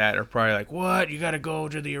there that are probably like, what, you got to go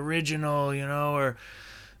to the original, or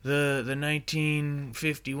the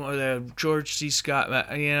 1951, the George C. Scott,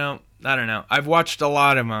 I don't know. I've watched a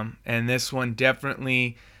lot of them, and this one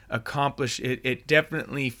definitely accomplished, it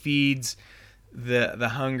definitely feeds the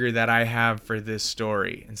hunger that I have for this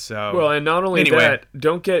story. And so, well, and not only that,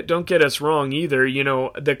 don't get us wrong either,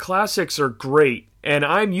 the classics are great. And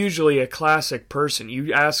I'm usually a classic person.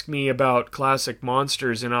 You ask me about classic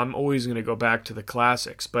monsters, and I'm always going to go back to the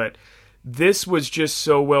classics. But this was just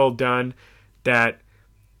so well done that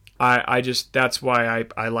that's why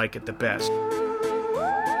I like it the best.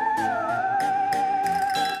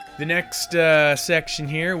 The next section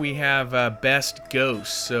here, we have Best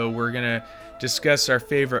Ghosts. So we're going to discuss our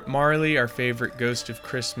favorite Marley, our favorite Ghost of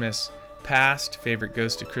Christmas Past, favorite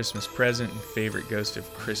Ghost of Christmas Present, and favorite Ghost of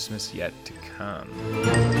Christmas Yet to Come.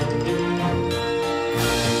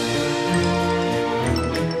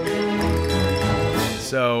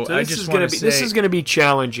 So I just want to say, this is going to be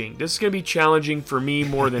challenging. This is going to be challenging for me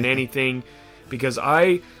more than anything, because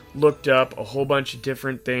I looked up a whole bunch of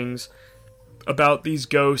different things about these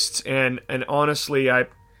ghosts, and honestly,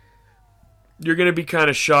 you're going to be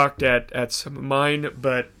kind of shocked at some of mine,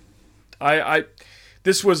 but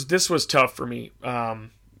This was tough for me.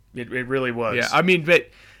 It really was. Yeah, I mean, but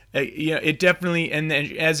it definitely, and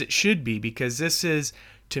as it should be, because this is,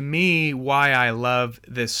 to me, why I love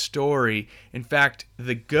this story. In fact,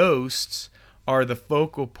 the ghosts are the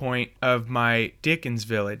focal point of my Dickens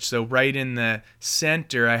Village. So right in the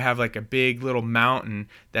center, I have like a big little mountain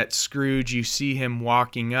that Scrooge, you see him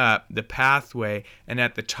walking up the pathway, and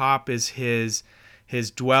at the top is his his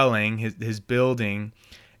dwelling, his building,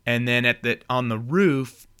 and then on the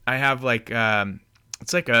roof I have like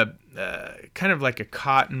it's like a kind of like a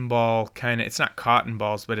cotton ball kind of. It's not cotton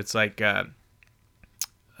balls, but it's like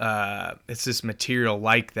it's this material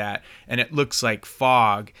like that, and it looks like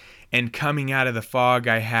fog. And coming out of the fog,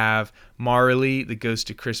 I have Marley, the ghost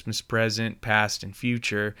of Christmas Present, past and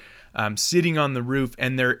future, sitting on the roof,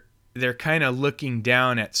 and they're kind of looking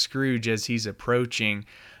down at Scrooge as he's approaching,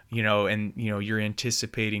 and you're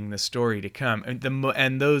anticipating the story to come.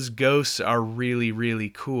 And those ghosts are really, really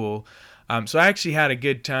cool. So I actually had a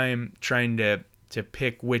good time trying to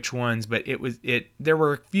pick which ones, but there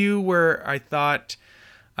were a few where I thought,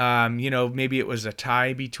 maybe it was a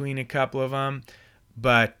tie between a couple of them.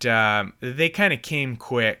 But they kind of came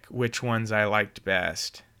quick, which ones I liked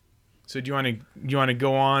best. So do you want to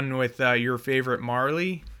go on with your favorite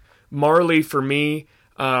Marley? Marley for me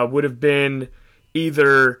would have been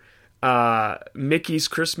either Mickey's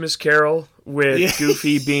Christmas Carol with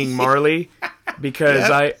Goofy being Marley, because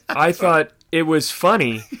I thought it was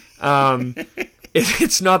funny.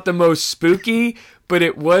 It's not the most spooky, but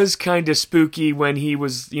it was kind of spooky when he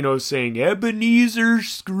was, saying, Ebenezer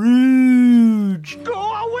Scrooge. Go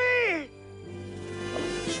away!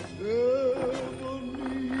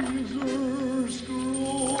 Ebenezer Scrooge.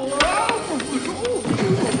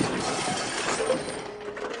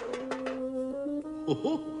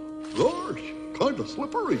 Gosh, kind of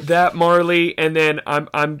slippery. That Marley, and then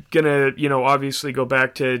I'm gonna, obviously go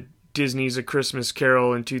back to Disney's A Christmas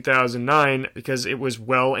Carol in 2009 because it was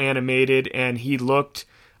well animated and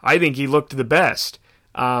I think he looked the best.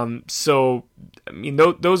 So, I mean,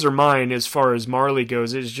 those are mine as far as Marley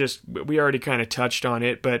goes. It's just, we already kind of touched on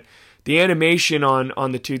it, but the animation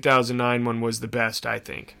on the 2009 one was the best, I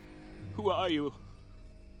think. Who are you?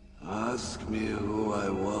 Ask me who I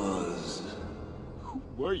was. Who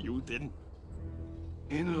were you then?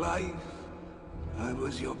 In life, I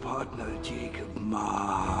was your partner, Jacob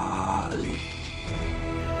Marley.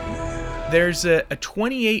 There's a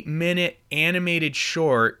 28-minute animated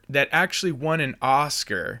short that actually won an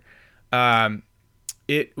Oscar.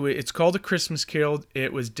 It's called A Christmas Carol.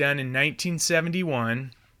 It was done in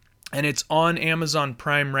 1971, and it's on Amazon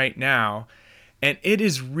Prime right now. And it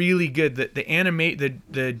is really good.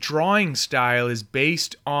 The drawing style is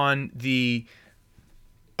based on the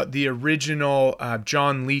original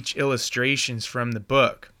John Leach illustrations from the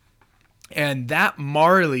book. And that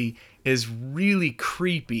Marley is really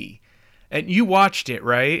creepy. And you watched it,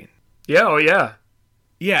 right? Yeah, oh yeah.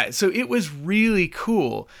 Yeah, so it was really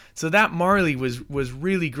cool. So that Marley was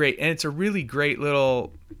really great. And it's a really great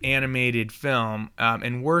little animated film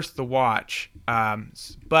and worth the watch.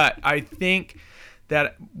 But I think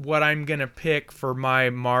that what I'm going to pick for my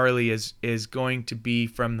Marley is going to be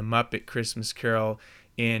from the Muppet Christmas Carol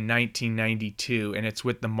in 1992, and it's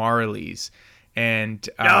with the Marleys. And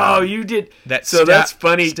oh, you did that. So that's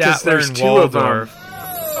funny because there's two Waldorf. of them.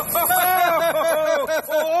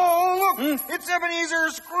 Oh, look! It's Ebenezer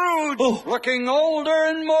Scrooge! Looking older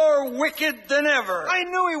and more wicked than ever. I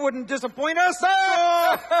knew he wouldn't disappoint us!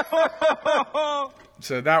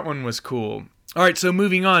 So that one was cool. All right, so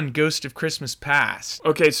moving on, Ghost of Christmas Past.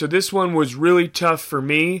 Okay, so this one was really tough for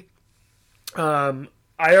me.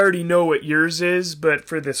 I already know what yours is, but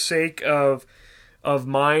for the sake of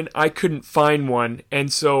mine, I couldn't find one,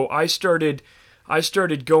 and so I started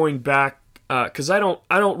going back because I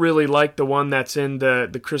don't really like the one that's in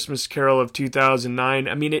the Christmas Carol of 2009.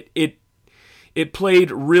 I mean, it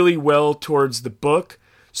played really well towards the book.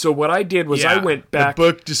 So what I did was I went back the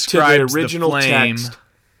book describes to the original the flame. text.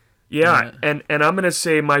 Yeah, and I'm going to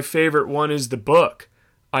say my favorite one is the book.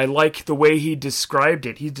 I like the way he described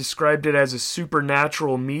it. He described it as a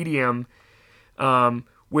supernatural medium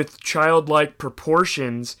with childlike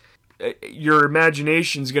proportions. Your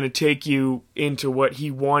imagination's going to take you into what he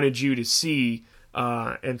wanted you to see,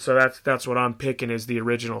 and so that's what I'm picking as the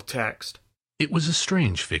original text. It was a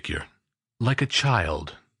strange figure, like a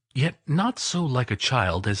child, yet not so like a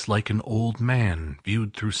child as like an old man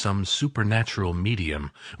viewed through some supernatural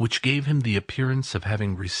medium which gave him the appearance of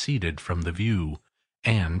having receded from the view,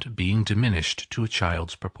 and being diminished to a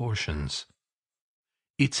child's proportions.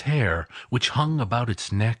 Its hair, which hung about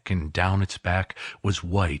its neck and down its back, was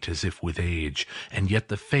white as if with age, and yet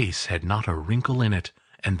the face had not a wrinkle in it,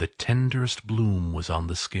 and the tenderest bloom was on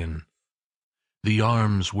the skin. The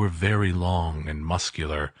arms were very long and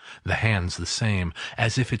muscular, the hands the same,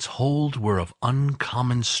 as if its hold were of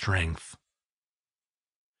uncommon strength.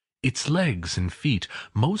 Its legs and feet,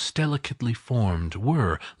 most delicately formed,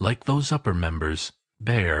 were, like those upper members,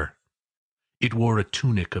 bare. It wore a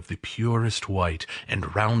tunic of the purest white,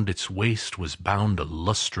 and round its waist was bound a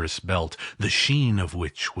lustrous belt, the sheen of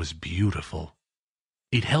which was beautiful.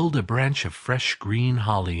 It held a branch of fresh green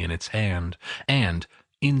holly in its hand, and,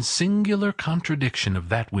 in singular contradiction of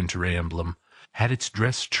that winter emblem, had its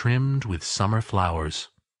dress trimmed with summer flowers.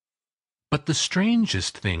 But the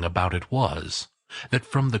strangest thing about it was, that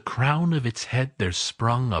from the crown of its head there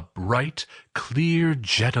sprung a bright, clear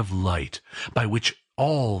jet of light, by which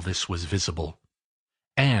all this was visible,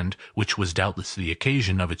 and which was doubtless the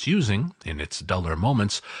occasion of its using, in its duller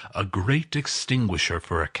moments, a great extinguisher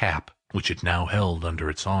for a cap, which it now held under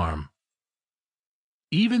its arm.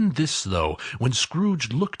 Even this, though, when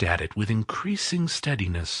Scrooge looked at it with increasing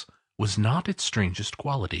steadiness, was not its strangest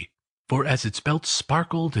quality, for as its belt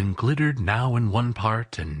sparkled and glittered now in one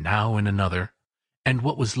part and now in another, and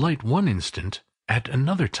what was light one instant, at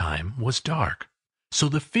another time was dark, so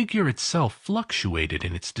the figure itself fluctuated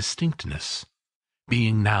in its distinctness,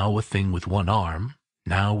 being now a thing with one arm,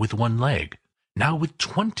 now with one leg, now with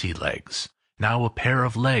 20 legs, now a pair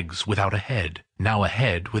of legs without a head, now a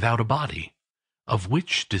head without a body, of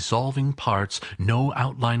which dissolving parts no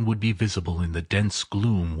outline would be visible in the dense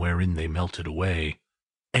gloom wherein they melted away.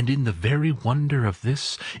 And in the very wonder of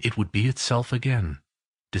this, it would be itself again,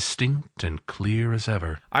 distinct and clear as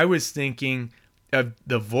ever. I was thinking of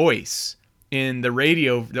the voice in the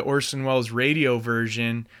radio, the Orson Welles radio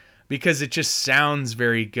version, because it just sounds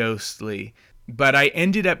very ghostly. But I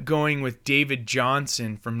ended up going with David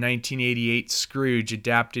Johnson from 1988 Scrooge,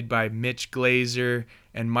 adapted by Mitch Glazer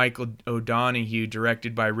and Michael O'Donoghue,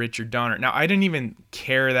 directed by Richard Donner. Now, I didn't even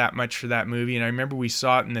care that much for that movie, and I remember we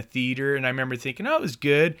saw it in the theater, and I remember thinking, oh, it was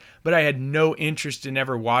good, but I had no interest in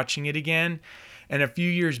ever watching it again. And a few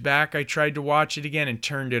years back, I tried to watch it again and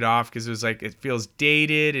turned it off because it was like, it feels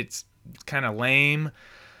dated, it's kind of lame.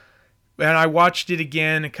 And I watched it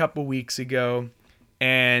again a couple weeks ago,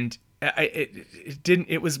 and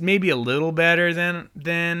it was maybe a little better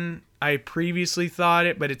than I previously thought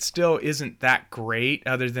it, but it still isn't that great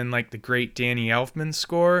other than like the great Danny Elfman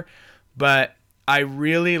score. But I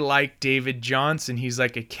really like David Johnson. He's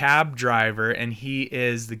like a cab driver, and he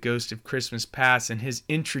is the Ghost of Christmas Past, and his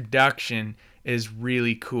introduction is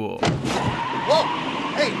really cool. Whoa!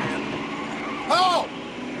 Hey, man! Oh!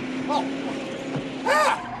 Oh!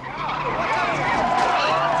 Ah!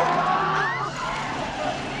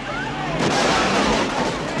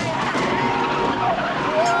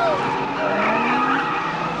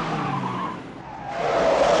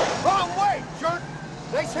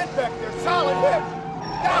 Nice hit back there, solid hit.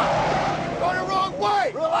 Down, going the wrong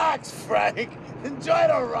way. Relax, Frank. Enjoy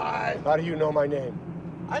the ride. How do you know my name?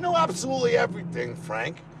 I know absolutely everything,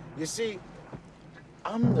 Frank. You see,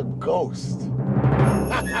 I'm the ghost.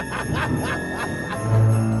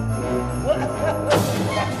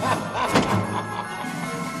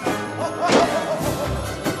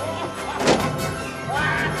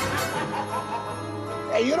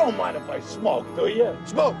 Hey, you don't mind if I smoke, do you?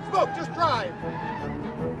 Smoke, just drive.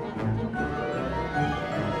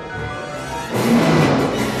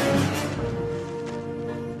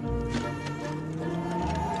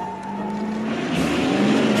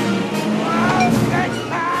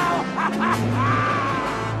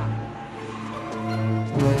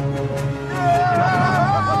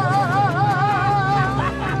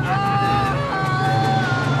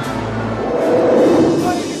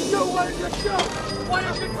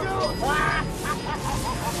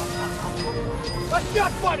 That's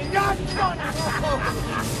not funny, not funny!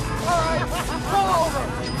 All right, pull over!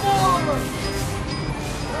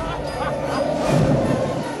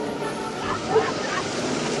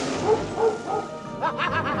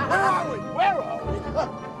 Where are we?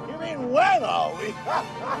 You mean when are we?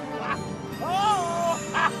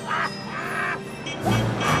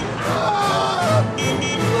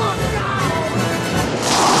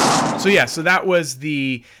 So that was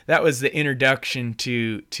the introduction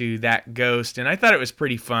to that ghost, and I thought it was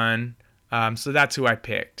pretty fun. So that's who I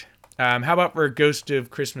picked. How about for Ghost of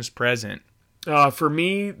Christmas Present? For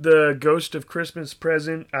me, the Ghost of Christmas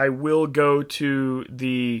Present, I will go to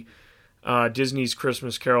the Disney's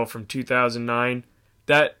Christmas Carol from 2009.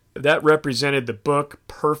 That represented the book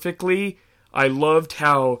perfectly. I loved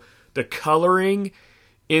how the coloring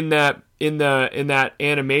in that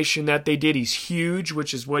animation that they did. He's huge,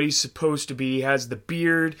 which is what he's supposed to be. He has the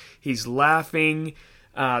beard. He's laughing.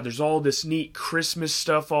 There's all this neat Christmas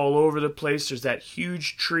stuff all over the place. There's that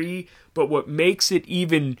huge tree. But what makes it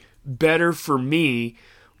even better for me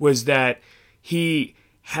was that he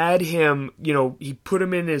had him, he put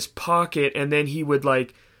him in his pocket, and then he would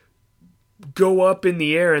like go up in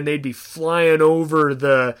the air, and they'd be flying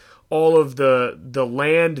over all of the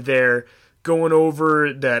land there, going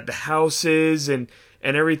over the houses and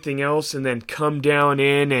everything else, and then come down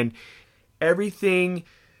in, and everything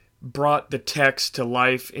brought the text to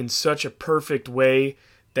life in such a perfect way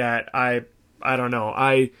that I don't know.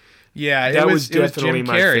 That was definitely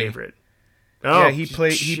my favorite. Oh, yeah, he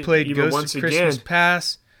played Ghost of Christmas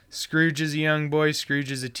Past, Scrooge as a young boy,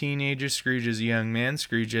 Scrooge as a teenager, Scrooge as a young man,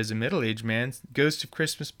 Scrooge as a middle-aged man, Ghost of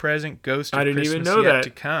Christmas Present, Ghost of Christmas Yet to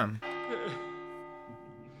Come.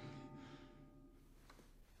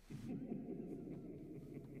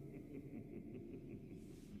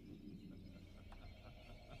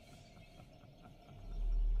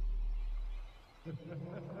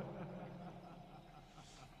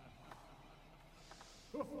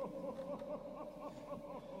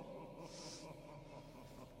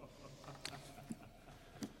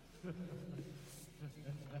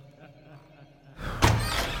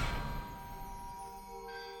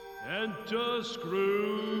 Enter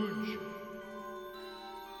Scrooge.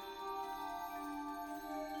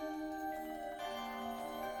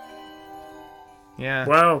 Yeah.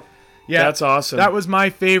 Wow. Yeah, that's awesome. That was my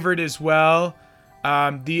favorite as well.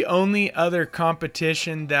 The only other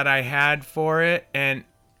competition that I had for it, and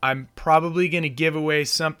I'm probably going to give away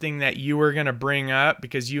something that you were going to bring up,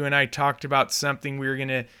 because you and I talked about something we were going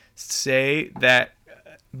to say that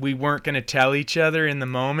we weren't going to tell each other in the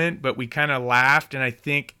moment, but we kind of laughed, and I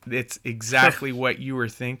think it's exactly what you were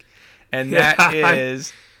thinking. And that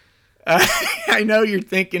is, I know you're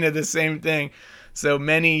thinking of the same thing. So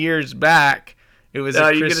many years back, it was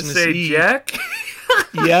a Christmas Eve. Eve. Jack?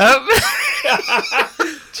 Yep.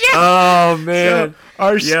 Oh, man. So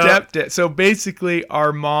our stepdad. So basically,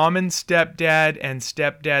 our mom and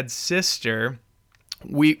stepdad's sister,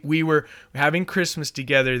 we were having Christmas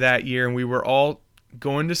together that year, and we were all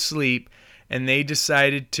going to sleep, and they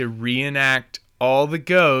decided to reenact all the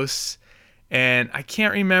ghosts. And I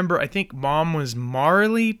can't remember. I think mom was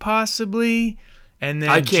Marley, possibly. And then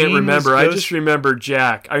I can't Jean remember. I just remember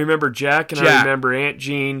Jack. I remember Jack, and I remember Aunt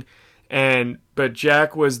Jean. But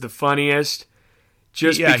Jack was the funniest,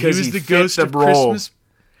 just because he was the ghost of role. Christmas.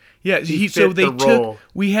 Yeah,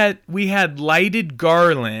 we had lighted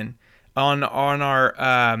garland on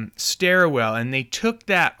our stairwell, and they took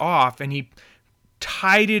that off, and he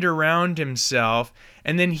tied it around himself.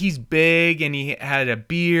 And then he's big, and he had a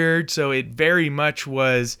beard, so it very much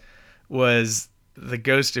was the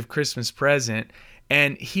Ghost of Christmas Present.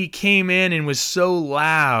 And he came in and was so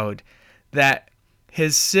loud that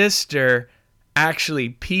his sister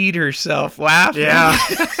actually peed herself laughing. Yeah.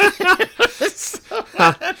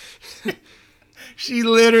 She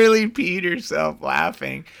literally peed herself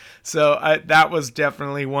laughing. So that was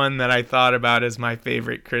definitely one that I thought about as my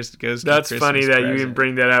favorite Ghost of Christmas That's funny that present. you even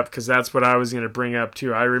bring that up, because that's what I was going to bring up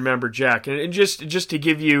too. I remember Jack, and just to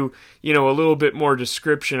give you a little bit more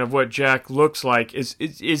description of what Jack looks like is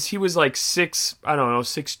he was like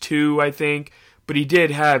 6'2", I think, but he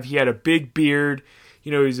had a big beard.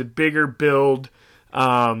 He's a bigger build,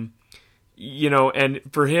 and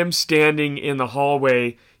for him standing in the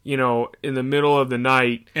hallway, in the middle of the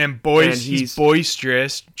night. And he's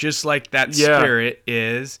boisterous, just like that spirit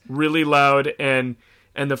is. Really loud, and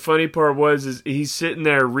the funny part is he's sitting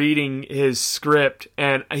there reading his script,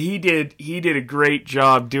 and he did a great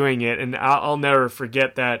job doing it, and I'll never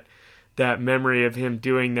forget that memory of him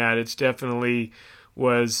doing that. It's definitely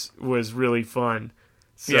was really fun.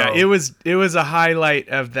 So. Yeah, it was a highlight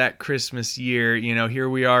of that Christmas year. Here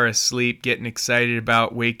we are asleep, getting excited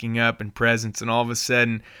about waking up and presents, and all of a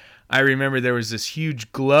sudden, I remember there was this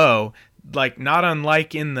huge glow, like not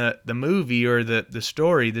unlike in the movie or the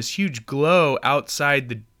story, this huge glow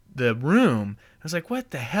outside the room. I was like,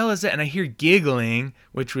 what the hell is that? And I hear giggling,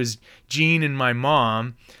 which was Jean and my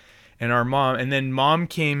mom, and our mom, and then mom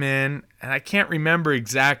came in, and I can't remember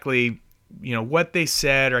exactly what they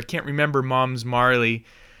said, or I can't remember mom's Marley,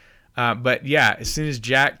 but yeah, as soon as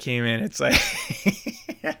Jack came in, it's like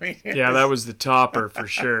that was the topper for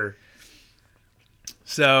sure.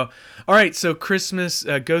 So all right, so Christmas,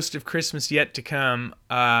 Ghost of Christmas Yet to Come,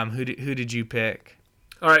 who did you pick?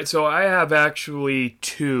 All right, so I have actually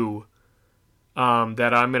two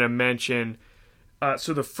that I'm going to mention.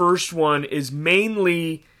 So the first one is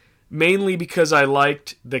mainly because I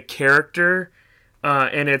liked the character,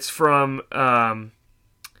 and it's from the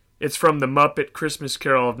Muppet Christmas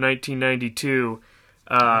Carol of 1992.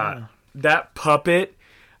 That puppet,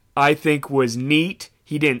 I think, was neat.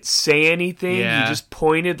 He didn't say anything. Yeah. He just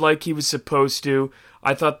pointed like he was supposed to.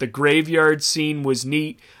 I thought the graveyard scene was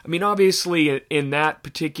neat. I mean, obviously, in that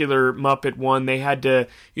particular Muppet one, they had to,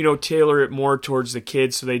 tailor it more towards the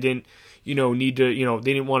kids, so they didn't, need to,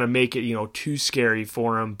 they didn't want to make it, too scary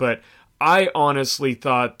for them. But I honestly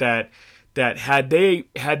thought that that had they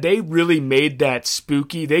really made that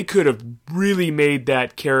spooky, they could have really made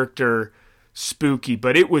that character spooky,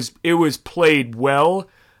 but it was played well,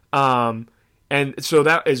 and so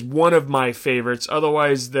that is one of my favorites.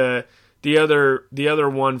 Otherwise, the other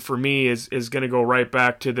one for me is going to go right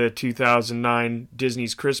back to the 2009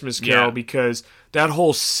 Disney's Christmas Carol, because that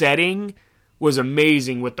whole setting was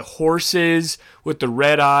amazing, with the horses, with the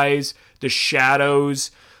red eyes, the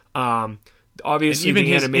shadows, obviously and even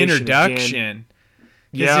the his introduction.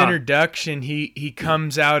 Again. His introduction, he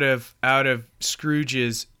comes out of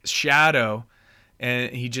Scrooge's shadow,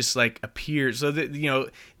 and he just like appears. So that, you know,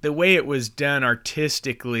 the way it was done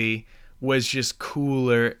artistically was just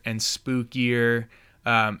cooler and spookier,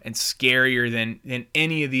 and scarier than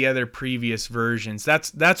any of the other previous versions.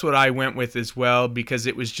 That's what I went with as well, because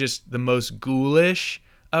it was just the most ghoulish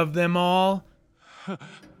of them all.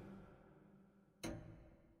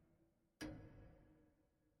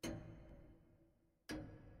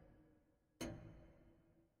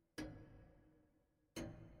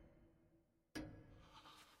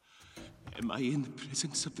 Am I in the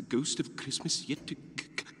presence of the ghost of Christmas yet to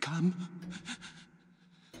come?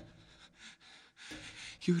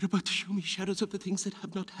 You're about to show me shadows of the things that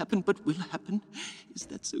have not happened but will happen. Is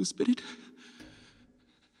that so, Spirit?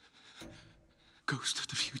 Ghost of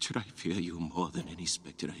the future, I fear you more than any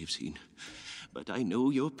specter I have seen. But I know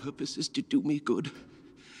your purpose is to do me good.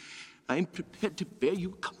 I'm prepared to bear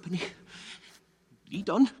you company. Lead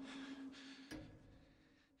on.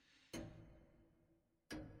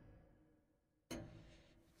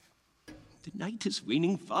 The night is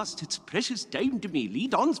waning fast. It's precious time to me.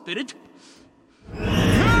 Lead on, Spirit.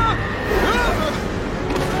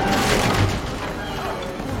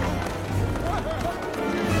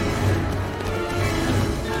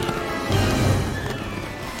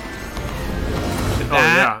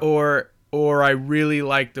 That, or I really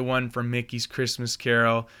like the one from Mickey's Christmas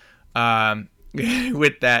Carol,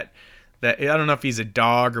 with that I don't know if he's a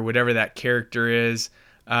dog or whatever that character is,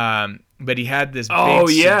 but he had this big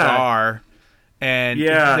cigar. And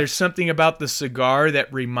there's something about the cigar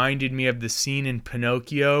that reminded me of the scene in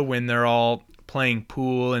Pinocchio when they're all playing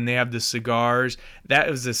pool and they have the cigars. That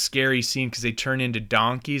was a scary scene because they turn into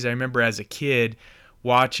donkeys. I remember as a kid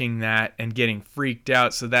watching that and getting freaked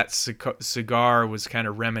out. So that cigar was kind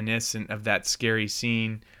of reminiscent of that scary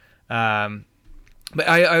scene. But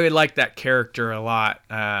I like that character a lot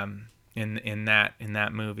in that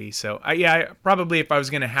movie. So I probably, if I was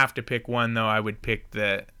going to have to pick one though, I would pick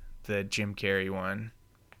the Jim Carrey one.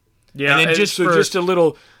 Yeah, and just a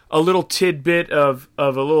little tidbit of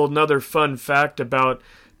another fun fact about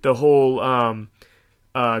the whole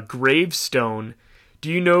gravestone. Do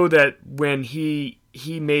you know that when he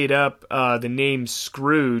made up the name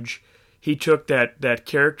Scrooge, he took that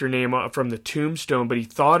character name from the tombstone, but he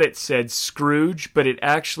thought it said Scrooge, but it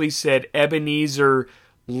actually said Ebenezer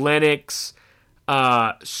Lennox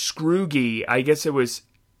Scroogie. I guess it was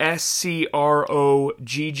Scroggie,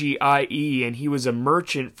 and he was a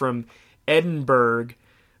merchant from Edinburgh,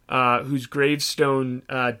 whose gravestone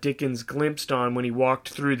Dickens glimpsed on when he walked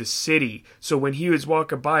through the city. So when he was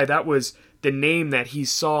walking by, that was the name that he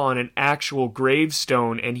saw on an actual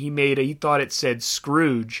gravestone, and he thought it said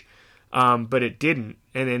Scrooge, but it didn't,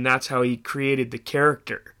 and then that's how he created the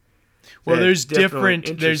character. Well, there's different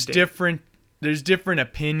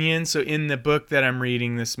opinions. So in the book that I'm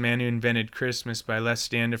reading, This Man Who Invented Christmas by Les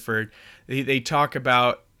Standiford, they talk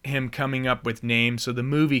about him coming up with names. So the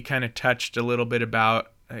movie kind of touched a little bit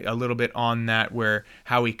on that, where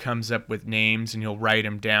how he comes up with names and he'll write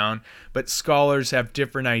them down. But scholars have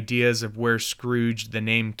different ideas of where Scrooge, the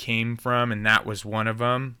name, came from, and that was one of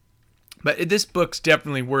them. But this book's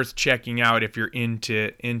definitely worth checking out if you're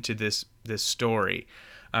into this story,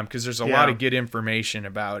 because there's a lot of good information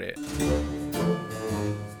about it.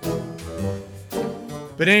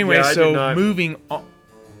 But anyway, moving on.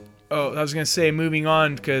 Oh, I was going to say moving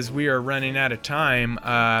on because we are running out of time.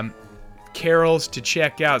 Carols to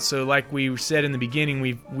check out. So like we said in the beginning,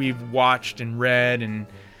 we've watched and read and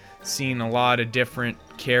seen a lot of different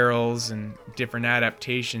carols and different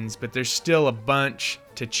adaptations, but there's still a bunch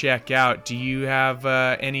to check out. Do you have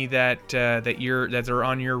any that are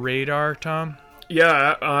on your radar, Tom?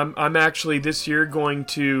 Yeah, I'm actually this year going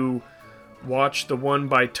to watch the one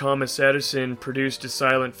by Thomas Edison, produced a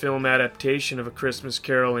silent film adaptation of A Christmas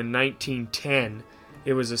Carol in 1910.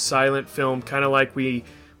 It was a silent film, kind of like we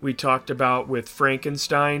talked about with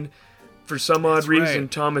Frankenstein. For some odd reason,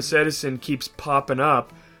 Thomas Edison keeps popping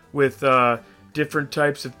up with different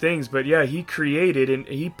types of things. But yeah, he created and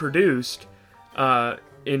he produced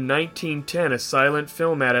in 1910 a silent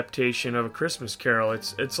film adaptation of A Christmas Carol.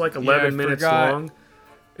 It's like 11 minutes long.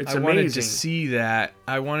 It's I amazing. wanted to see that.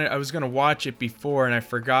 I was going to watch it before, and I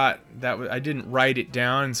forgot that I didn't write it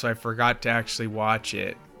down, so I forgot to actually watch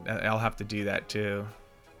it. I'll have to do that too.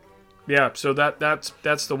 Yeah, so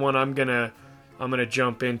that's the one I'm gonna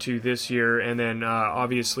jump into this year, and then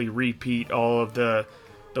obviously repeat all of the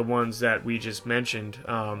ones that we just mentioned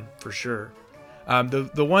for sure.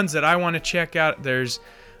 The ones that I want to check out, there's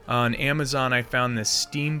on Amazon. I found this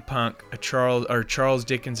Steampunk, Charles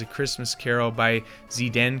Dickens' A Christmas Carol by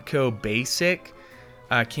Zdenko Basic.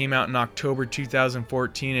 Came out in October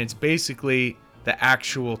 2014. It's basically the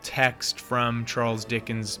actual text from Charles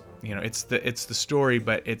Dickens. You know, it's the story,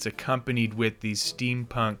 but it's accompanied with these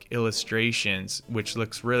steampunk illustrations, which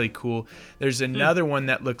looks really cool. There's another one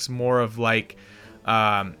that looks more of like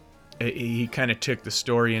he kind of took the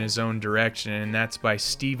story in his own direction, and that's by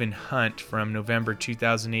Stephen Hunt from November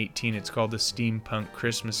 2018. It's called The Steampunk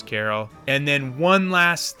Christmas Carol. And then one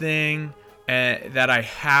last thing that I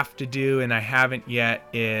have to do, and I haven't yet,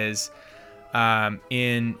 is at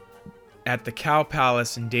the Cow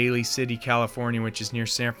Palace in Daly City, California, which is near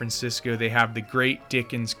San Francisco. They have the Great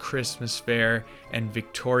Dickens Christmas Fair and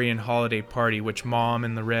Victorian Holiday Party, which Mom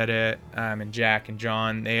and Loretta and Jack and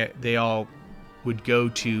John, they all would go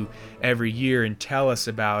to every year and tell us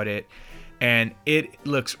about it. And it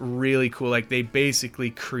looks really cool. Like, they basically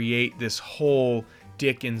create this whole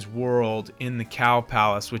Dickens world in the Cow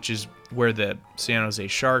Palace, which is where the San Jose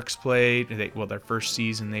Sharks played. Their first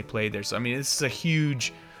season they played there. So, I mean, this is a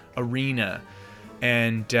huge arena,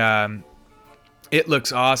 and it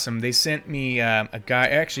looks awesome. They sent me a guy.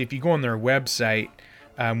 Actually, if you go on their website,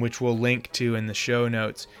 which we'll link to in the show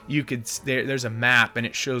notes, there's a map, and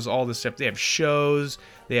it shows all the stuff. They have shows.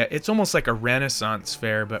 It's almost like a Renaissance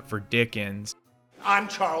fair, but for Dickens. I'm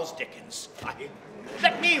Charles Dickens.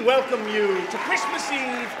 Let me welcome you to Christmas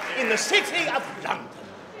Eve in the city of London.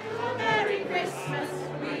 A Merry Christmas.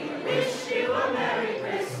 We wish you a Merry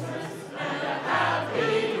Christmas and a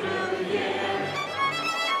Happy New Year.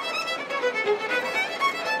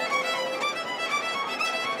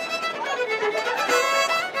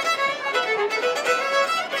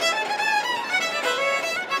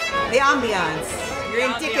 The ambiance. You're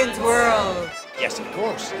in Dickens' world. Yes, of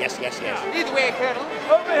course. Yes. Lead the way, Colonel.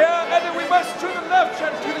 Over here, and then we must to the left,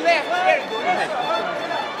 gentlemen. To the left. Very good.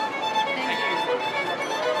 Thank you.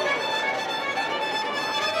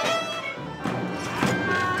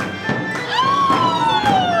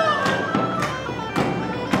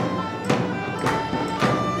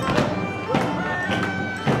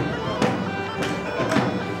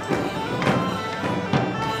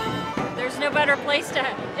 There's no better place to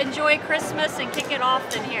enjoy Christmas and kick it off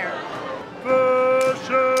than here.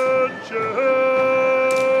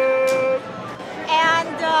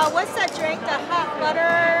 And what's that drink? The hot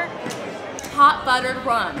butter? Hot buttered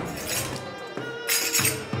rum.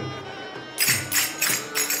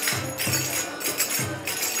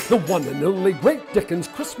 The one and only Great Dickens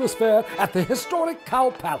Christmas Fair at the historic Cow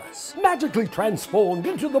Palace, magically transformed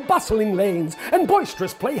into the bustling lanes and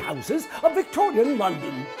boisterous playhouses of Victorian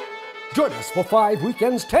London. Join us for 5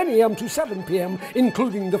 weekends, 10 a.m. to 7 p.m.,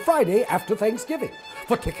 including the Friday after Thanksgiving.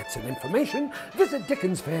 For tickets and information, visit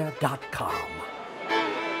dickensfair.com.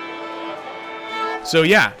 So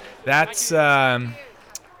yeah, it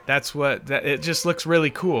just looks really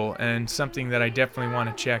cool, and something that I definitely want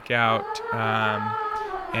to check out,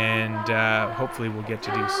 and hopefully we'll get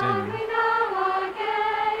to do soon.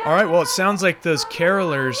 All right, well, it sounds like those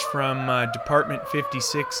carolers from Department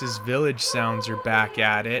 56's Village Sounds are back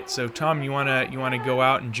at it. So, Tom, you wanna go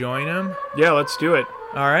out and join them? Yeah, let's do it.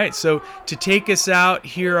 All right, so to take us out,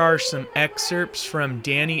 here are some excerpts from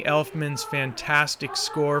Danny Elfman's fantastic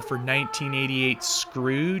score for 1988's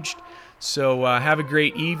Scrooged. So have a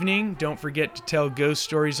great evening. Don't forget to tell ghost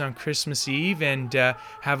stories on Christmas Eve, and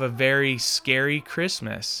have a very scary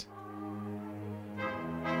Christmas.